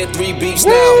up, you hit 3 beeps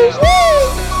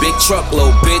now. Big truck,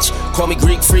 little bitch. Call me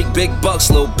Greek freak, big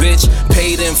bucks, little bitch.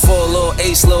 Paid in full, little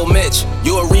Ace, little Mitch.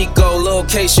 You a Rico, little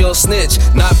case, you'll snitch.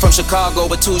 Not from Chicago,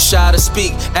 but too shy to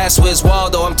speak. Ask where's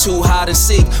Waldo, I'm too high to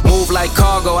seek. Move like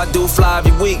cargo, I do fly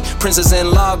every week. Princess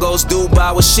in Lagos,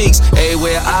 Dubai with sheiks.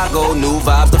 Everywhere I go, new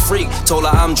vibes the freak. Told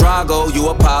her I'm Drago, you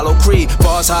Apollo Creed.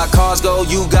 Far as hot cars go,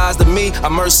 you guys to me.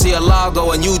 I'm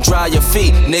Murcielago and you dry your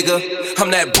feet, nigga. I'm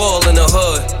that bull in the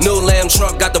hood. New lamb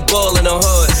truck, got the bull in the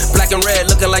hood. Black and red,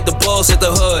 looking like the bulls hit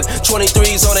the hood.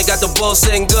 23s on it, got the bull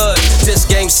sitting good. This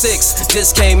game 6,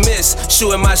 this can't miss.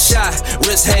 Shooting my shot,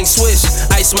 wrist hang swish.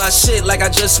 Ice my shit like I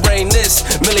just sprained this.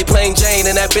 Millie plain Jane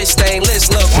and that bitch stainless.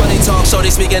 Look, money talk, so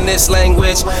they speaking this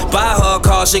language. Buy her a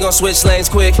car, she gon' switch lanes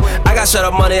quick. I got shut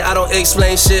up money, I don't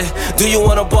explain shit. Do you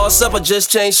wanna boss up or just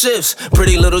change shifts?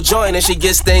 Pretty little joint and she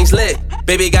gets things lit.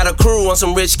 Baby got a crew on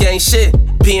some rich gang shit.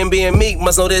 PNB and Meek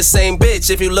must know this same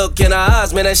bitch. If you look in her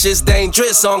eyes, man, that shit's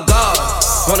dangerous. On guard,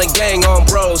 on a gang, on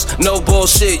bros. No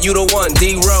bullshit, you the one,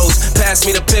 D-Rose. Pass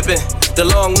me the Pippin, the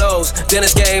long nose. Then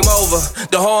it's game over,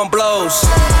 the horn blows.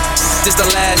 This the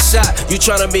last shot. You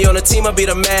tryna be on the team or be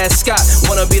the mascot?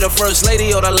 Wanna be the first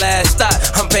lady or the last stop?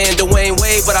 I'm paying Dwayne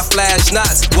Wade, but I flash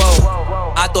knots. Whoa.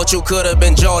 I thought you could've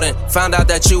been Jordan. Found out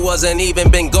that you wasn't even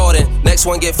Ben Gordon. Next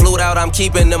one get flued out, I'm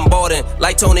keeping them boarding.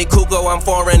 Like Tony Kukoc, I'm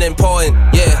foreign important.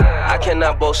 Yeah, I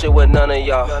cannot bullshit with none of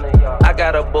y'all. I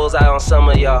got a bullseye on some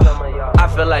of y'all. I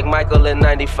feel like Michael in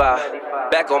 95.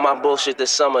 Back on my bullshit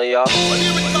this summer, y'all.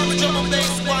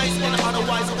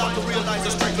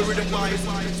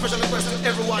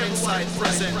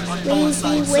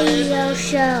 Weezy Radio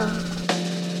Show.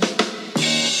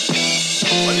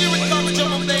 When you become a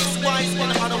drum and bass wise,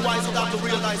 and otherwise without to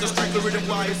realize the strictly rhythm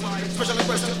wise. Special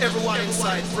request to everyone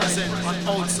inside, present on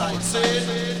outside.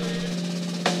 Say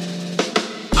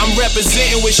I'm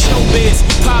representing with showbiz,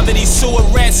 poverty, sewer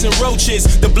rats, and roaches.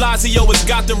 De Blasio has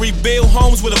got to rebuild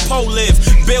homes where the pole live.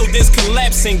 Buildings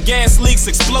collapsing, gas leaks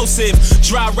explosive.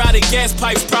 Dry rotted gas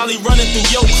pipes probably running through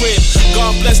your crib.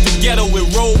 God bless the ghetto with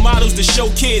role models to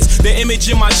show kids. The image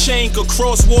in my chain could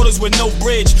cross waters with no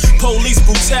bridge. Police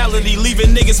brutality, leaving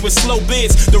niggas with slow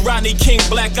bids. The Rodney King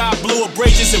black eye blew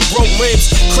abrasions and broke ribs.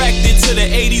 Cracked it to the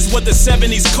 80s what the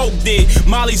 70s coke did.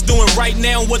 Molly's doing right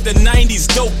now what the 90s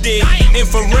dope did.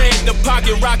 Infrared, the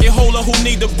pocket rocket holder who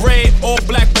need the bread. All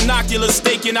black binoculars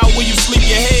staking out where you sleep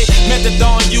your head.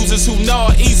 Methadone users who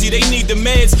gnaw easy, they need the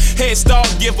meds. Head start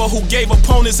giver who gave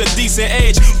opponents a decent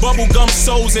edge. Bubblegum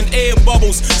soles and air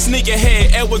bubbles.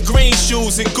 Sneakerhead, Edward Green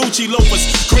shoes and Gucci loafers.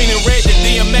 Green and red, the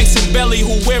DMX and Belly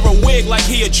who wear a wig like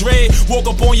he a dread. Walk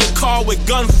up on your car with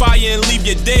gunfire and leave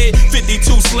you dead.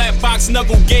 52 slap box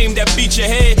knuckle game that beat your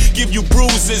head. Give you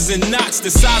bruises and knots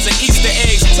the size of Easter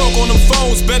eggs. Talk on them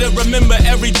phones, better remember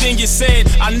everything you said.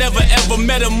 I never ever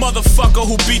met a motherfucker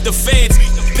who beat the feds.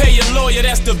 Pay your lawyer,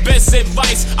 that's the best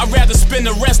advice. I'd rather spend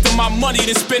the rest of my money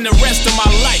than spend the rest of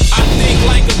my life. I think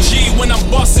like a G when I'm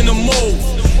busting a move.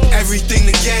 Everything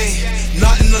to gain,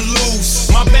 nothing to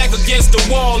lose. My back against the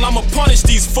wall, I'ma punish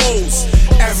these fools.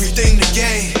 Everything to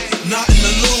gain, nothing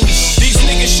to lose. These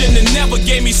niggas shouldn't have never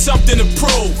gave me something to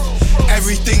prove.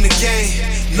 Everything to gain,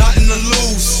 nothing to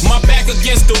lose. My back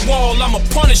against the wall, I'ma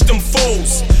punish them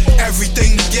fools.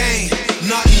 Everything to gain,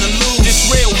 nothing to lose. This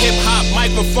real hip-hop,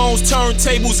 microphones,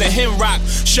 turntables, and hymn rock.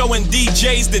 Showing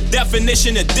DJs the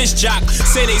definition of disc jock.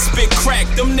 Say they spit crack,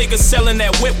 them niggas selling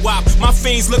that whip wop. My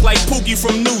fiends look like Pookie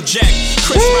from New Jack.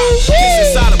 Chris Rock,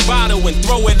 piss inside a bottle and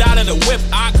throw it out of the whip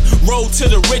ock. Road to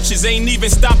the riches, ain't even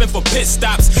stopping for pit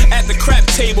stops. At the crap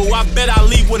table, I bet I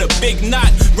leave with a big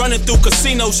knot. Running through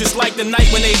casinos just like the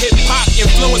night when they hit pop.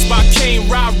 Influenced by Kane,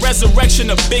 Rob, Resurrection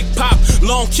of Big Pop.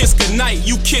 Long kiss goodnight,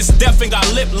 you kiss death and got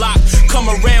lip lock. Come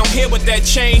around here with that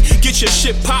chain, get your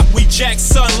shit pop. We jack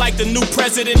son like the new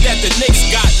president that the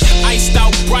Knicks got. Iced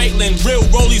out Brightland, real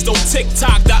rollies don't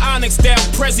tick-tock. The Onyx down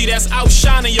Prezi that's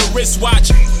outshining your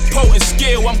wristwatch. Potent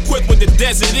skill, I'm quick with the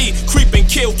Desert E. Creep and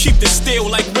kill, keep the steel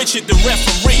like Richard the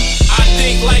referee. I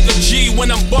think like a G when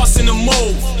I'm busting a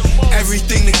move.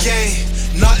 Everything to gain,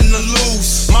 nothing to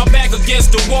lose. My back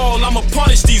against the wall, I'ma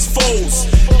punish these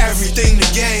fools. Everything to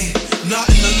gain,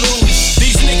 nothing to lose.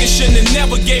 These niggas shouldn't have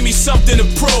never gave me something to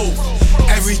prove.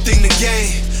 Everything to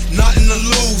gain, nothing to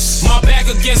lose. My back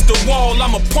against the wall,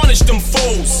 I'ma punish them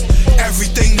fools.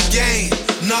 Everything to gain,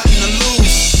 nothing to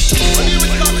lose.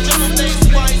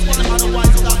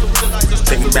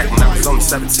 Thinking back when I was only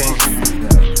 17.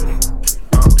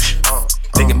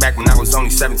 Thinking back when I was only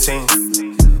 17.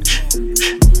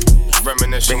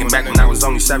 Thinking back when I was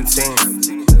only 17.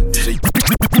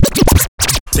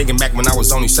 Thinking back when I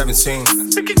was only 17.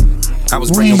 I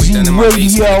was bringing weed down in my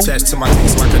face, attached to my thing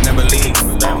so I could never leave.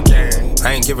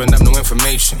 I ain't giving up no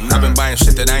information. I've been buying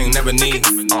shit that I ain't never need.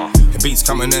 The beats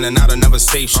coming in and out another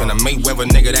station. A Mayweather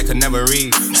nigga that could never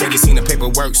read. Say they seen the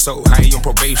paperwork, so I ain't on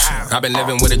probation. I've been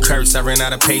living with a curse, I ran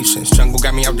out of patience. Jungle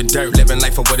got me out the dirt, living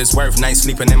life for what it's worth. Night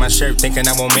sleeping in my shirt, thinking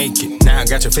I won't make it. Now I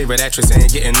got your favorite actress in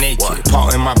here getting naked. Paw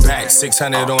in my back,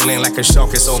 600 on lane like a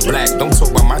shark, it's all black. Don't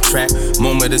talk about my trap,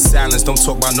 moment of silence. Don't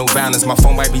talk about no violence, my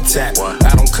phone might be tapped.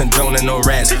 I don't condone no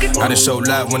rats. I just show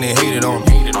love when they hated on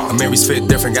me. My Mary's fit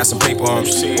different, got some paper on.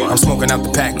 I'm smoking out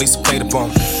the pack, Lisa played up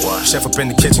on. Chef up in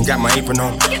the kitchen, got my apron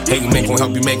on. Hating ain't gon'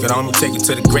 help you make it on. You take it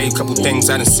to the grave, couple things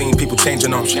I done seen people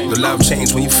changing on. The love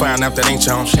changed when you find out that ain't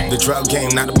your own. The drug game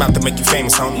not about to make you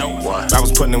famous, homie. I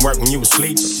was putting in work when you was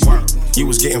sleep. You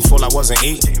was getting full, I wasn't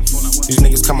eating. These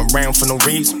niggas come around for no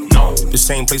reason. The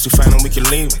same place we find them, we can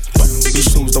leave.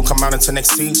 These shoes don't come out until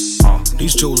next season.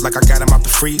 These jewels like I got them out the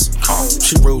freeze.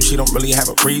 She rude, she don't really have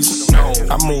a reason.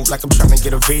 I move like I'm trying to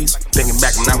get a visa. Thinking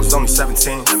back when I was only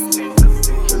 17.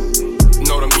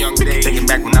 Know them young days. Thinking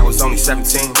back when I was only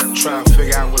 17. Trying to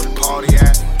figure out where the party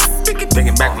at.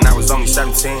 Thinking back when I was only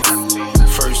 17.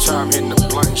 First time hitting the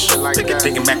blunt and shit like that.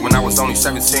 Thinking back when I was only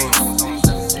 17.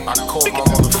 I called my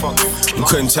motherfucker. You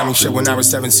couldn't tell me shit when I was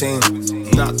 17.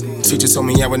 Nothing. Teacher told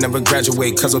me I would never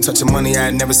graduate, cause I'm touching money I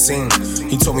had never seen.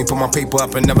 He told me put my paper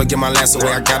up and never get my last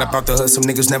away. I got up out the hood, some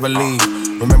niggas never leave.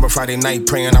 Remember Friday night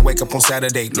praying, I wake up on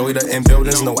Saturday. Loiter in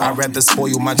buildings, no, I'd rather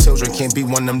spoil my children. Can't be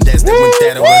one of them dads that went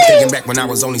that away. Thinking back when I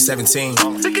was only 17.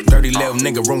 Dirty little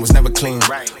nigga, room was never clean.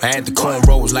 I had the corn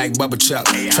rolls like Bubba Chuck.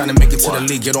 Trying to make it to the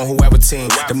league, get on whoever team.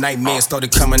 Them nightmares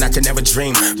started coming, I could never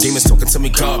dream. Demons talking to me,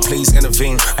 God, please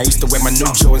intervene. I used to wear my new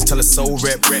Jordans till it's so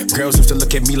ripped. Girls used to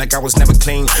look at me like I was never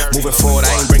clean. Moving forward,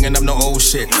 I ain't bringing up no old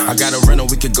shit. I got a rental,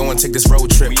 we could go and take this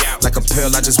road trip. Like a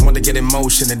pill, I just want to get in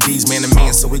motion. And D's man to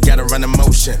man, so we gotta run in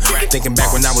motion. Thinking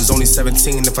back when I was only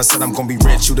 17, if I said I'm gonna be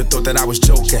rich, you'd have thought that I was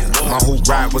joking. My whole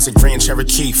ride was a Grand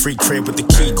Cherokee, free crib with the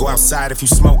key, go outside if you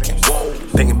smoking.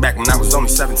 Thinking back when I was only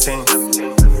 17.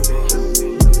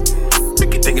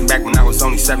 Thinking back when I was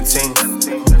only 17.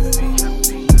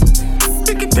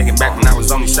 Thinking back when I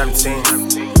was only 17.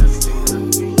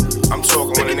 I'm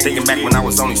talking when thinking back when I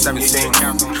was only 17.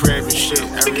 Crib and shit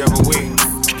every other week.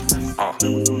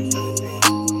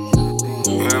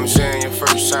 You know what I'm saying? Your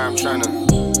first time trying to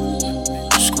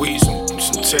squeeze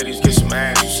some titties, get some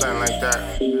ass or something like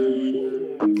that.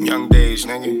 Young days,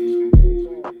 nigga.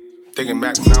 Thinking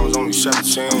back when I was only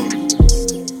 17.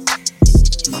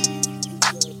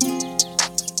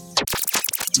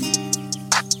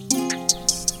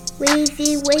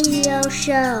 Weezy Radio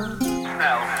Show.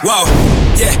 Whoa,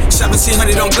 yeah,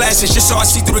 1700 on glasses, just so I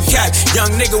see through the cap. Young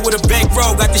nigga with a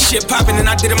bankroll, got the shit poppin' and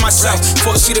I did it myself.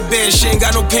 4-seater bed, she ain't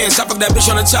got no pants. I fuck that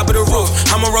bitch on the top of the roof.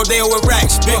 I'm a rodeo with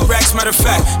racks, big racks, matter of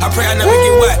fact. I pray I never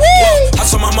get wet. Whoa, I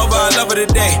told my mother I love her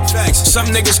today. Some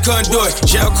niggas couldn't do it.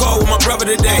 Jail call with my brother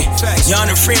today. Young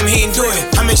and free him, he ain't do it.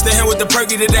 I mixed the hand with the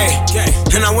perky today.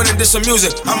 And I went and did some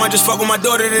music. I might just fuck with my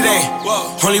daughter today.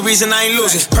 Only reason I ain't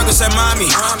losing. Perkins said, mommy,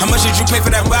 how much did you pay for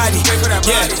that body?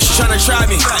 Yeah, she tryna try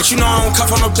me, but you know I don't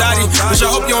cuff on no daddy. Bitch, I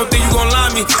hope you don't think you gon'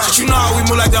 lie me. But you know how we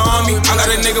move like the army. I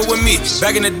got a nigga with me.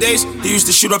 Back in the days, they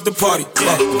used to shoot up the party.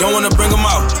 Don't wanna bring them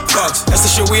out. Fucks, that's the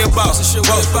shit we about.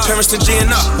 Parents to G'ing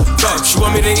up. Fuck, she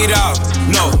want me to eat out.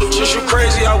 No. Since you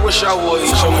crazy, I wish I would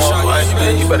eat your mom, right?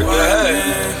 Man, you better go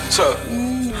ahead. So,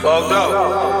 fucked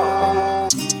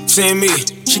up. Seeing me.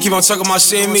 She keep on talking about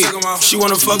seeing me. She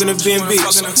wanna fuck in the B&B.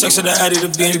 Text her the Addy to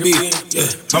B&B.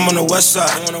 Yeah, I'm on the west side.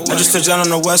 I just touched down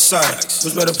on the west side.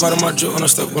 Was better part of my drill when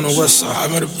I stepped on the west side. I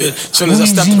met a bitch soon as I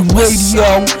stepped on the west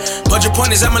side. Budget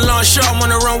point is at Milan show. I'm on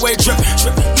the runway drippin'.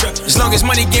 As long as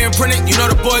money getting printed, you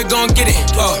know the boy gon' get it.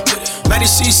 Maddie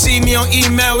CC me on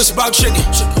email, it's about chicken.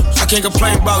 I can't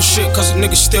complain about shit, cause the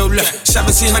nigga still left.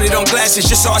 1700 on glasses,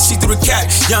 just so I see through the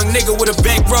cap. Young nigga with a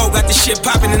bankroll, got the shit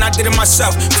poppin' and I did it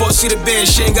myself. 4-seater bed,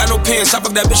 she ain't got no pants. I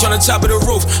fuck that bitch on the top of the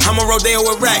roof. I'm a rodeo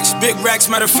with racks, big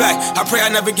racks, matter of fact. I pray I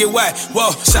never get wet.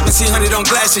 Whoa, 1700 on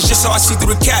glasses, just so I see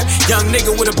through the cap. Young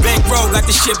nigga with a bankroll, got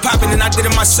the shit poppin' and I did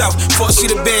it myself.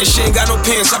 4-seater bed, she ain't got no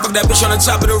pants. I fuck that bitch on the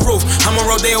top of the roof. I'm a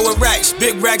rodeo with racks,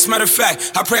 big racks, matter of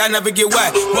fact. I pray I never get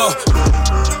wet. Whoa.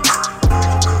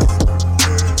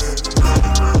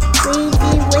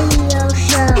 Radio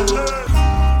Show.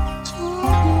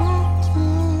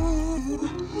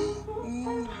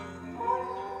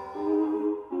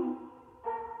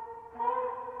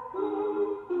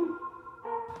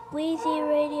 Weezy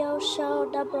Radio Show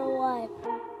 #1.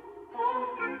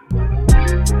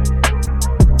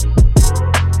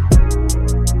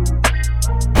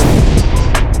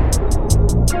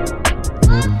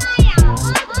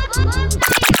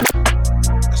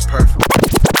 That's perfect.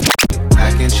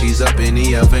 Mac and cheese up in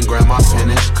the oven, grandma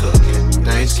finished cooking.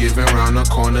 Thanksgiving round the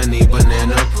corner, need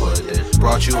banana pudding.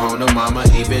 Brought you home to mama,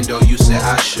 even though you said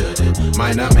I shouldn't.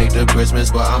 Might not make the Christmas,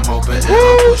 but I'm hoping and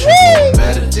I'm pushing for a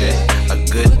better day. A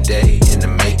good day in the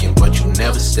making, but you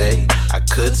never stay. I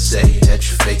could say that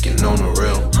you faking on the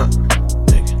real.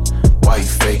 Nigga, why you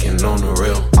faking on the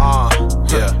real?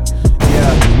 Yeah.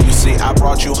 You see, I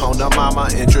brought you home to mama,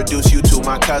 introduced you to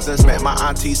my cousins, met my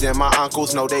aunties and my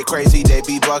uncles. Know they crazy, they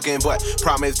be bugging, but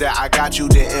promise that I got you,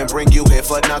 didn't bring you here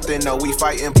for nothing. No, we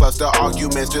fighting, plus the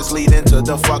arguments just leading to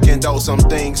the fucking dough. Some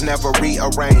things never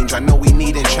rearrange. I know we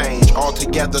needin' change, all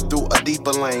together through a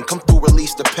deeper lane. Come through,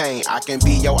 release the pain. I can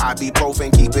be your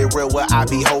ibuprofen, keep it real what I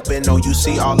be hoping. No, you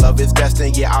see, all love is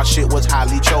destined. Yeah, our shit was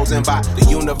highly chosen by the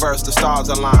universe, the stars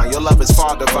align. Your love is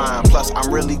far divine. Plus,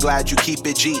 I'm really glad you keep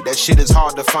it G. That shit is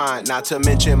hard to find. Not to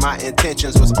mention my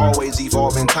intentions was always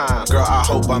evolving time. Girl, I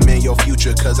hope I'm in your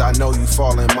future, cause I know you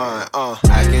fall in mine.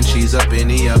 Mac and cheese up in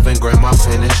the oven, grandma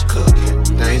finished cooking.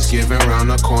 Thanksgiving round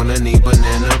the corner, need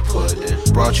banana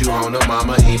pudding. Brought you home to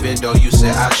mama, even though you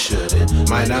said I shouldn't.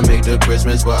 Might not make the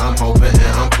Christmas, but I'm hoping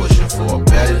and I'm pushing for a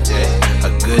better day. A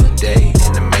good day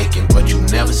in the making, but you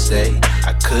never stay.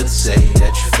 I could say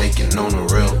that you faking on the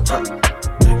real.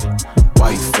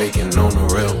 Why you faking on the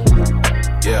real?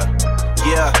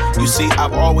 Yeah, you see,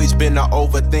 I've always been an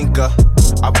overthinker.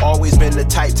 I've always been the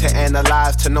type to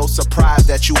analyze, to no surprise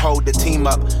that you hold the team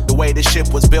up. The way the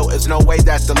ship was built, there's no way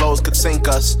that the lows could sink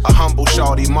us. A humble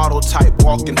shawty, model type,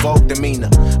 walking Vogue demeanor.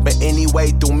 But anyway,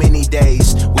 through many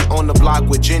days, we on the block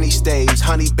with Jenny stays.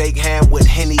 Honey baked ham with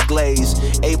Henny glaze.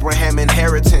 Abraham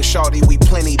inheritance, shawty, we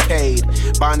plenty paid.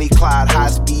 Bonnie Clyde,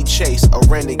 high speed chase, a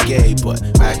renegade. But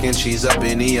mac and cheese up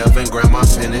in the oven, grandma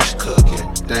finished cooking.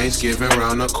 Thanksgiving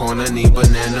round the corner, need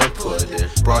banana pudding.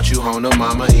 Brought you home to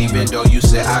mama, even though you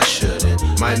said I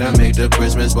shouldn't. Might not make the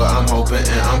Christmas, but I'm hoping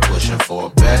and I'm pushing for a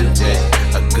better day.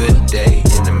 A good day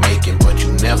in the making, but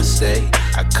you never stay.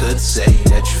 I could say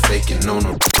that you faking on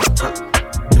the.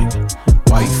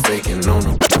 Why you faking on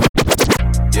the?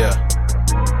 Yeah.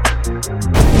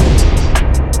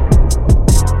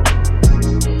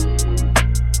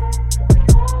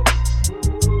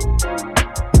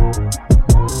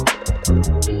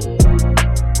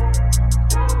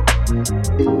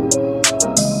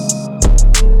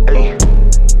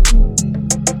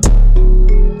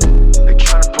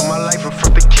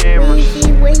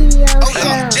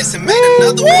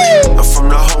 I'm from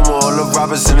the home of all the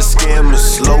robbers and the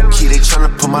scammers. Low key, they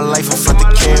tryna put my life in front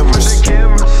of cameras.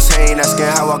 They ain't asking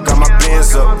how I got my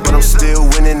bands up, but I'm still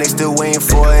winning, they still waiting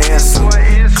for an answer.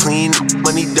 Clean,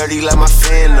 money dirty like my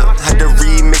fan up. Had to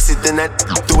remix it, then that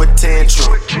threw a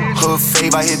tantrum. Hood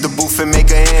fave, I hit the booth and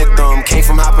make an anthem. Came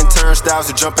from hopping turnstiles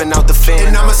to jumping out the fan.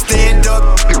 And I'ma stand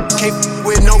up, can't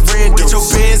with no random. Get your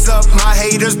bands up, my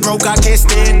haters broke, I can't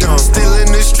stand them. Still in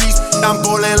the streets, I'm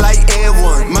ballin' like Air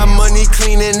One. My money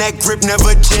clean and that grip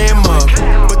never jam up.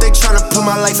 But they tryna put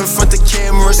my life in front of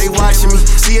cameras. They watching me,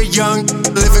 see a young,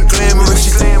 living glamorous.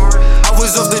 I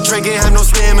was off the drink, ain't had no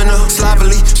stamina.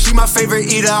 Sloppily, she my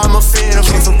favorite eater, I'm a fan of.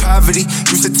 Came from poverty,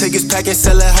 used to take his pack and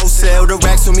sell it wholesale. The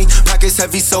racks on me, pockets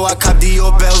heavy, so I cop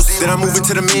Dior bells. Then I moved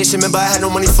into the mansion, remember I had no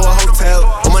money for a hotel.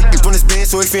 All my deep on this band,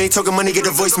 so if you ain't talking money, get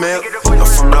a voicemail. I'm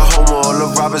from the home of all the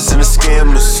robbers and the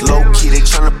scammers. Low key, they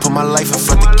tryna put my life in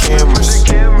front of cameras.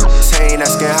 They ain't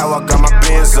asking how I got my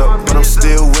bands up, but I'm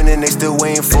still winning, they still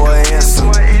waiting for an answer.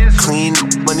 Clean,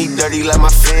 money dirty like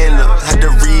my fan up. Had to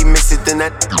remix it, then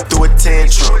that threw a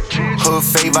tantrum. Hood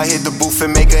fave, I hit the booth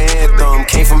and make an anthem.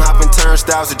 Came from hopping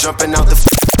turnstiles to jumping out the.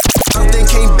 Then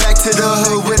came back to the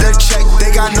hood with a check. They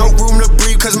got no room to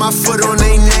breathe cause my foot on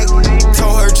they neck.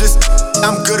 Told her just,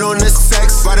 I'm good on the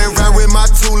sex. Riding around with my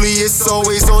toolie, it's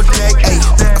always on deck. Ay,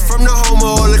 from the home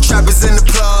of all the trappers and the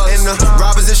plugs. And the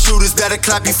robbers and shooters better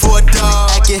clap you for a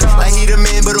dog. Acting like he the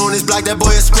man, but on his block that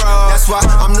boy a scrub. That's why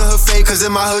I'm the hood fake, cause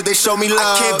in my hood they show me love.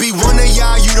 I can't be one of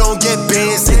y'all, you don't get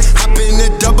bands. Hop in the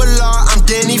double R, I'm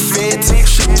Danny Phantom.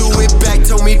 She threw it back,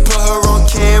 told me put her on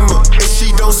camera. If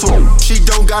she don't swoop, she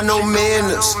don't got no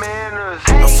manners.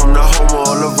 I'm from the home of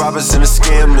all the robbers and the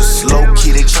scammers. Low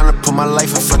key, they tryna put my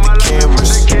life in front of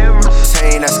cameras.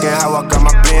 They ain't asking how I got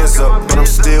my bands up, but I'm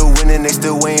still winning, they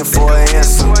still waiting for an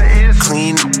answer.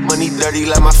 Clean, money dirty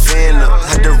like my fan up.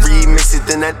 Had to remix it,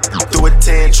 then that threw a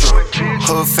tantrum.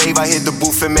 Hood fave, I hit the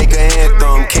booth and make an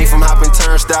anthem. Came from hopping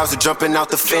turnstiles to jumping out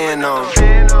the Phantom.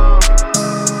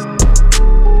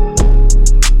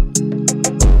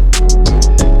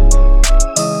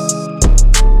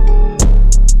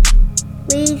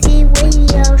 Weezy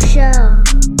Radio Show.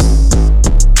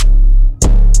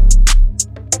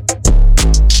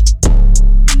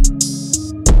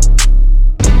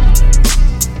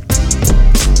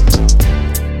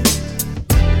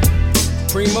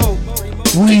 Primo.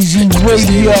 Weezy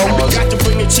Radio. Got to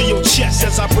bring it to your chest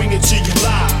as I bring it to you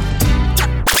live.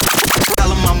 Tell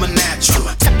 'em I'm a natural.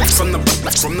 From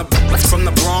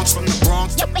the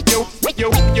Bronx.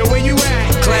 Yo, where you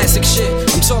at? Classic shit,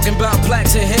 I'm talking about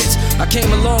plaques and hits. I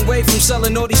came a long way from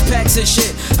selling all these packs and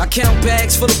shit. I count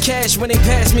bags full of cash when they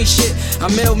pass me shit.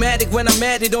 I'm Illmatic when I'm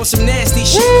at it on some nasty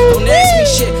shit. Don't ask me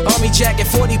shit, army jacket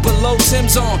 40 below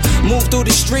Tim's on. Move through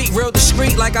the street, real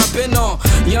discreet like I've been on.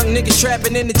 Young niggas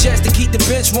trapping in the jets to keep the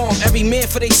bench warm. Every man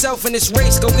for theyself in this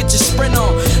race, go get your sprint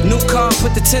on. New car,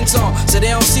 put the tents on, so they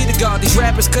don't see the guard. These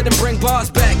rappers couldn't bring bars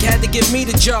back, had to give me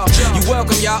the job. You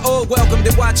welcome, y'all all welcome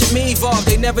to watching me evolve.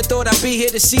 They never thought I'd be here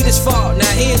to see this fall. Now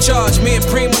he in charge, me and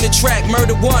Preem on the track,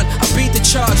 murder one. I beat the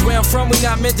charge, where I'm from we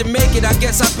not meant to make it. I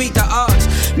guess I beat the odds.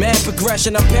 Mad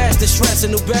progression, I'm past the stress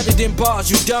and knew better than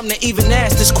bars. You dumb to even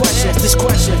ask this question.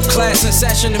 Class in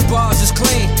session and bars is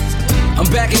clean. I'm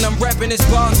back and I'm reppin' his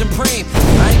bars and preem.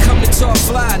 I ain't come to talk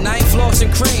fly, and I ain't flossing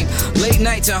cream. Late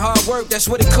nights and hard work, that's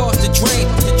what it costs to dream.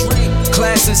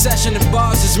 Class in session and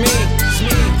bars is me.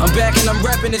 I'm back and I'm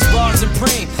reppin' his bars and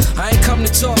preem. I ain't come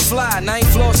to talk fly, and I ain't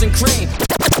flossing cream.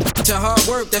 To hard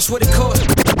work, that's what it costs.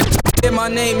 hear my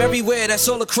name everywhere, that's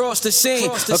all across the scene.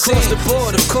 Across the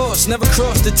board, of course, never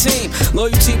cross the team.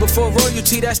 Loyalty before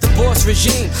royalty, that's the boss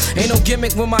regime. Ain't no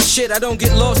gimmick with my shit, I don't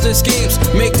get lost in schemes.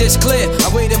 Make this clear,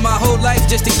 I waited my whole life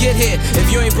just to get here.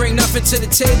 If you ain't bring nothing to the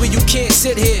table, you can't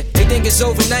sit here. They think it's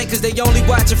overnight cause they only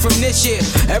watching from this year.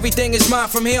 Everything is mine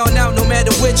from here on out, no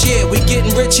matter which year. We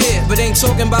getting rich here, but ain't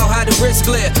talking about how the risk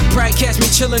clear. Probably catch me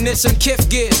chillin' in some Kif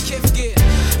gear.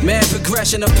 Mad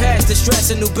progression of past distress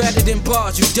and knew better than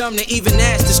bars. You dumb to even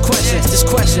ask this question.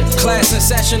 Class in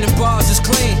session and bars is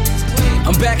clean.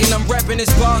 I'm back and I'm reppin'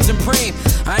 his bars and preem.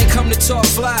 I ain't come to talk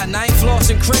fly, and I ain't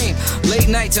flossing cream. Late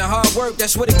nights and hard work,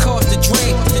 that's what it costs to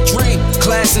dream.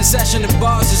 Class in session and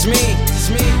bars is me.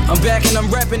 I'm back and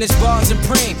I'm reppin' his bars and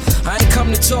preem. I ain't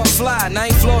come to talk fly, and I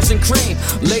ain't flossing cream.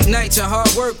 Late nights and hard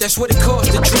work, that's what it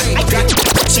costs to dream. Got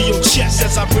to your chest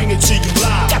as I bring it to you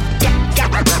live.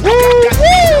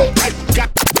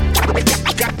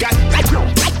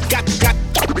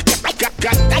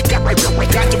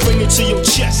 Got to bring it to your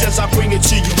chest as I bring it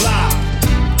to you live.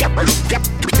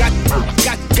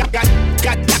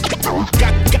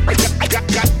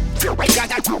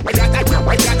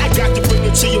 Got to bring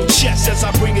it to your chest as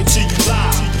I bring it to you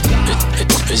live.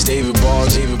 It's David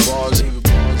Balls.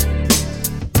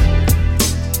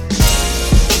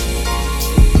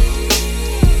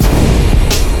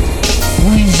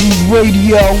 Weezy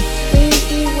Radio.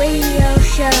 Weezy Radio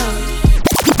Show.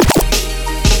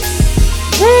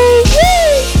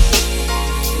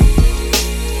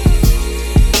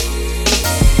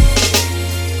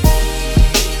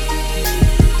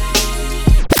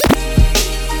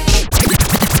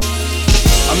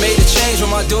 I made a change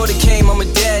when my daughter came, I'm a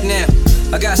dad now.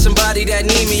 I got somebody that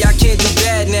need me, I can't do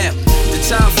bad now. The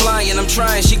time flying, I'm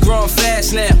trying, she growing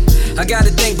fast now. I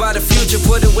gotta think about the future,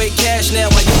 put away cash now.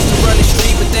 I used to run the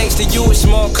street, but thanks to you, it's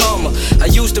small karma. I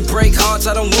used to break hearts,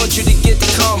 I don't want you to get the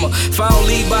karma. If I don't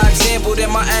lead by example, then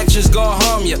my actions gon'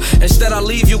 harm you. Instead, I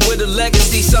leave you with a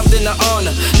legacy, something to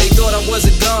honor. They thought I was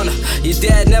a goner. Your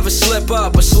dad never slip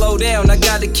up or slow down. I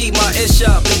gotta keep my ish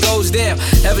up, it goes down.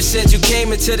 Ever since you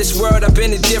came into this world, I've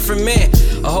been a different man.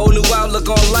 A whole new outlook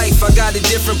on life, I got a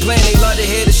different plan. They love to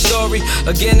hear the story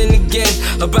again and again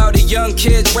about a young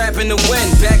kid rapping to win.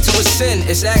 Back to a sin,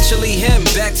 it's actually him.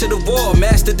 Back to the wall,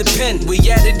 master the pen. We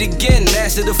at it again,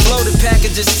 master the flow, the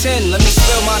package is 10. Let me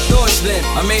spill my thoughts then.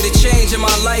 I made a change in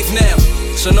my life now,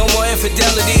 so no more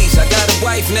infidelities, I got a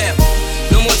wife now.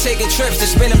 No more taking trips to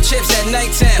spend them chips at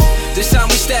nighttime. This time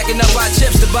we stacking up our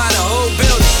chips to buy the whole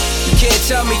building. You can't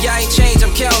tell me I ain't changed, I'm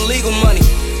counting legal money.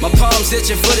 My palms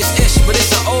itching for this ish, but it's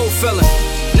an old feeling.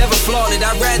 Never flaunt it,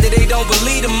 I'd rather they don't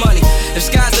believe the money. If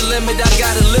sky's the limit, I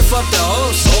gotta lift up the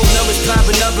host. Old numbers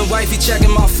popping up and wifey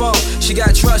checking my phone. She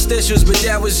got trust issues, but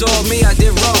that was all me, I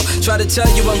did wrong. Try to tell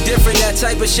you I'm different, that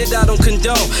type of shit I don't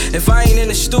condone. If I ain't in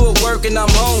the store working, I'm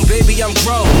home, baby, I'm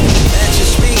grown. Actions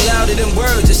speak louder than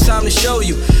words, it's time to show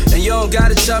you. And you don't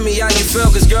gotta tell me how you feel,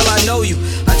 cause girl, I know you.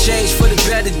 I changed for the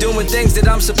better, doing things that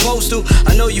I'm supposed to.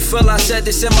 I know you feel I said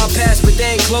this in my past, but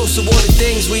they ain't close to all the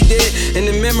things we did and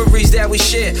the memories that we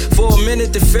shared. For a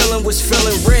minute, the feeling was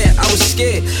feeling rare. I was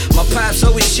scared. My pops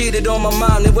always cheated on my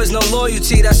mom. There was no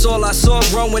loyalty, that's all I saw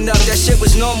growing up. That shit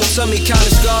was normal to me,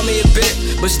 kinda scarred me a bit.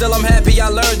 But still, I'm happy I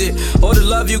learned it. All the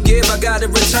love you give, I gotta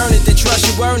return it. The trust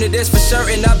you earn it, it's for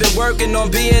certain. I've been working on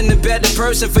being a better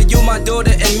person for you, my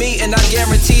daughter, and me. And I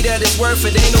guarantee that it's worth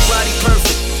it. Ain't nobody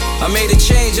perfect. I made a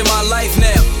change in my life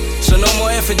now, so no more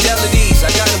infidelities.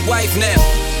 I got a wife now.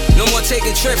 No more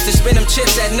taking trips to spend them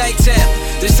chips at nighttime.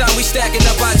 This time we stacking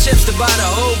up our chips to buy the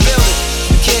whole building.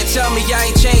 You can't tell me I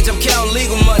ain't changed, I'm counting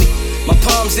legal money. My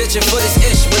palms itching for this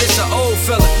ish, but it's an old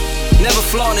feeling. Never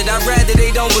flaunt it, I'd rather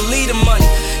they don't believe the money.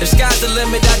 If sky's the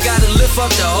limit, I gotta lift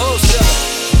up the whole ceiling.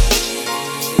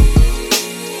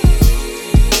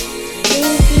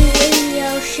 Weezy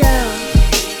Radio Show.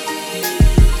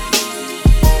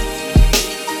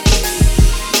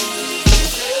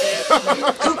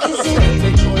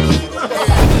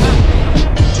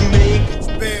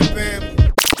 Bam, bam.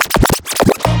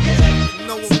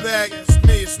 No one back. It's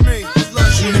me. It's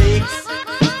luxury.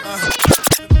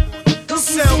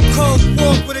 Sell coke,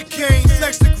 walk with a cane,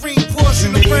 flex the green Porsche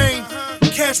in the rain.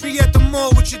 Catch me at the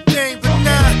mall with your dame, but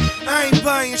nah, I ain't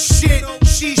buying shit.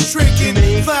 She's tricking.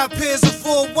 5 pairs of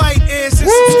 4 white airs and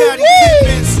some Scottie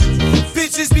Pippens.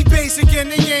 Bitches be basic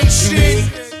and they ain't shit.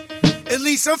 At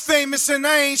least I'm famous and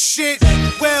I ain't shit.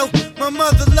 Well, my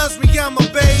mother loves me, I'm a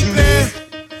baby.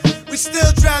 We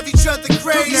still drive each other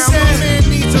crazy. Now my man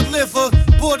needs a liver,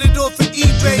 bought it off of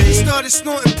eBay. He started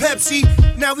snorting Pepsi,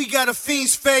 now we got a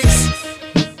fiend's face.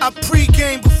 I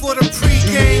pre-game before the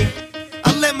pre-game.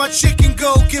 I let my chicken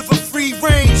go, give her free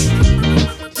range.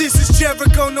 This is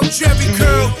Jericho, no Jerry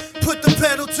curl. Put the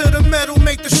pedal to the metal,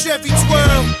 make the Chevy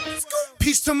twirl.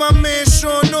 Peace to my man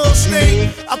Sean Allstate.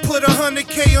 I put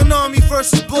 100K on Army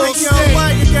versus Bull State. Yo,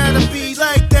 why you gotta be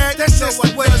like that? That's just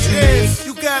the way it is.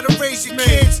 You gotta raise your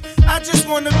kids. I just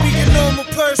wanna be a normal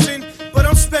person, but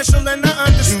I'm special and I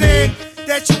understand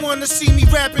that you wanna see me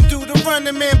rapping through the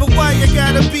Running Man. But why you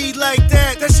gotta be like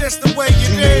that? That's just the way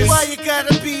it is. Why you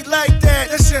gotta be like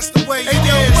that? That's just the way it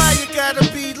is. Why you gotta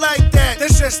be like that?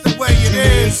 That's just the way it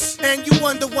is. And you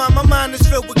wonder why my mind is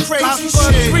filled with crazy shit.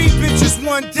 I fucked 3 bitches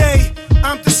one day.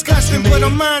 I'm disgusting, but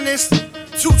I'm honest.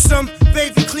 Toot some,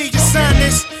 baby, clear your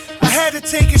sinus. I had to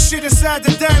take a shit inside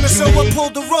the diner, so I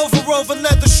pulled the Rover over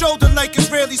leather shoulder like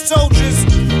Israeli soldiers.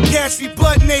 Catch me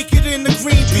butt naked in the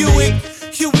green Buick.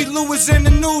 Huey Lewis in the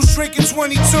news drinking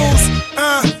 22s.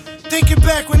 Thinking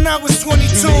back when I was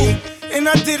 22, and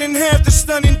I didn't have the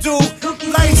stunning dude.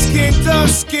 Light skin, dark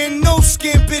skin, no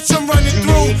skin, bitch, I'm running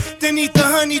through. Then eat the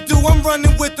honeydew, I'm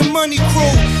running with the money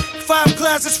crew. 5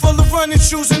 closets full of running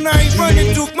shoes, and I ain't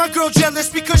running Duke. My girl jealous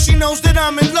because she knows that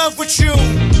I'm in love with you.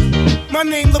 My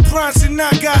name LeBron, and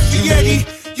I got Fietti.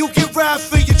 You get robbed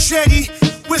for your chetty.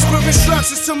 Whisper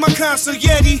instructions to my console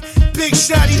Yeti. Big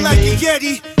shotty like a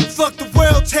Yeti. Fuck the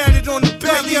world tatted on the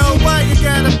belly. Yo, why you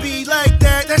gotta be like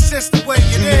that? That's just the way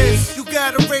it is. You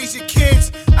gotta raise your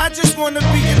kids. I just wanna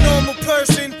be a normal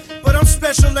person, but I'm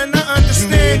special and I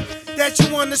understand that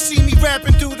you wanna see me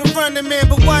rapping through the Running Man.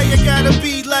 But why you gotta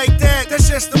be like that? That's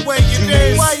just the way it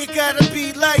is. Why you gotta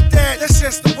be like that? That's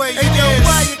just the way it is. Yo,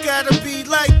 why you gotta be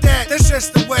like that? That's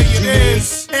just the way it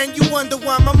is. And you wonder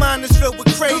why my mind is filled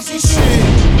with crazy shit.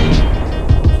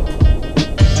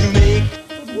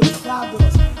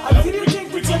 I didn't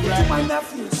take the ticket to my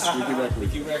nephews.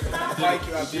 Ricky Records. Thank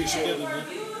you, I appreciate it, man.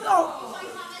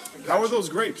 How are those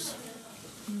grapes?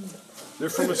 They're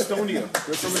from Estonia.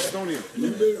 They're from Estonia.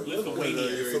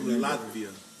 Lithuania, from Latvia.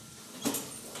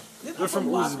 They're from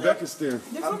Uzbekistan.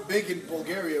 I'm big in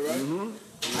Bulgaria, right?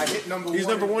 Mm-hmm. I hit number 1. He's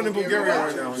number 1 in Bulgaria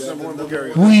right now. He's number 1 in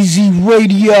Bulgaria. Weezy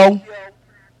Radio.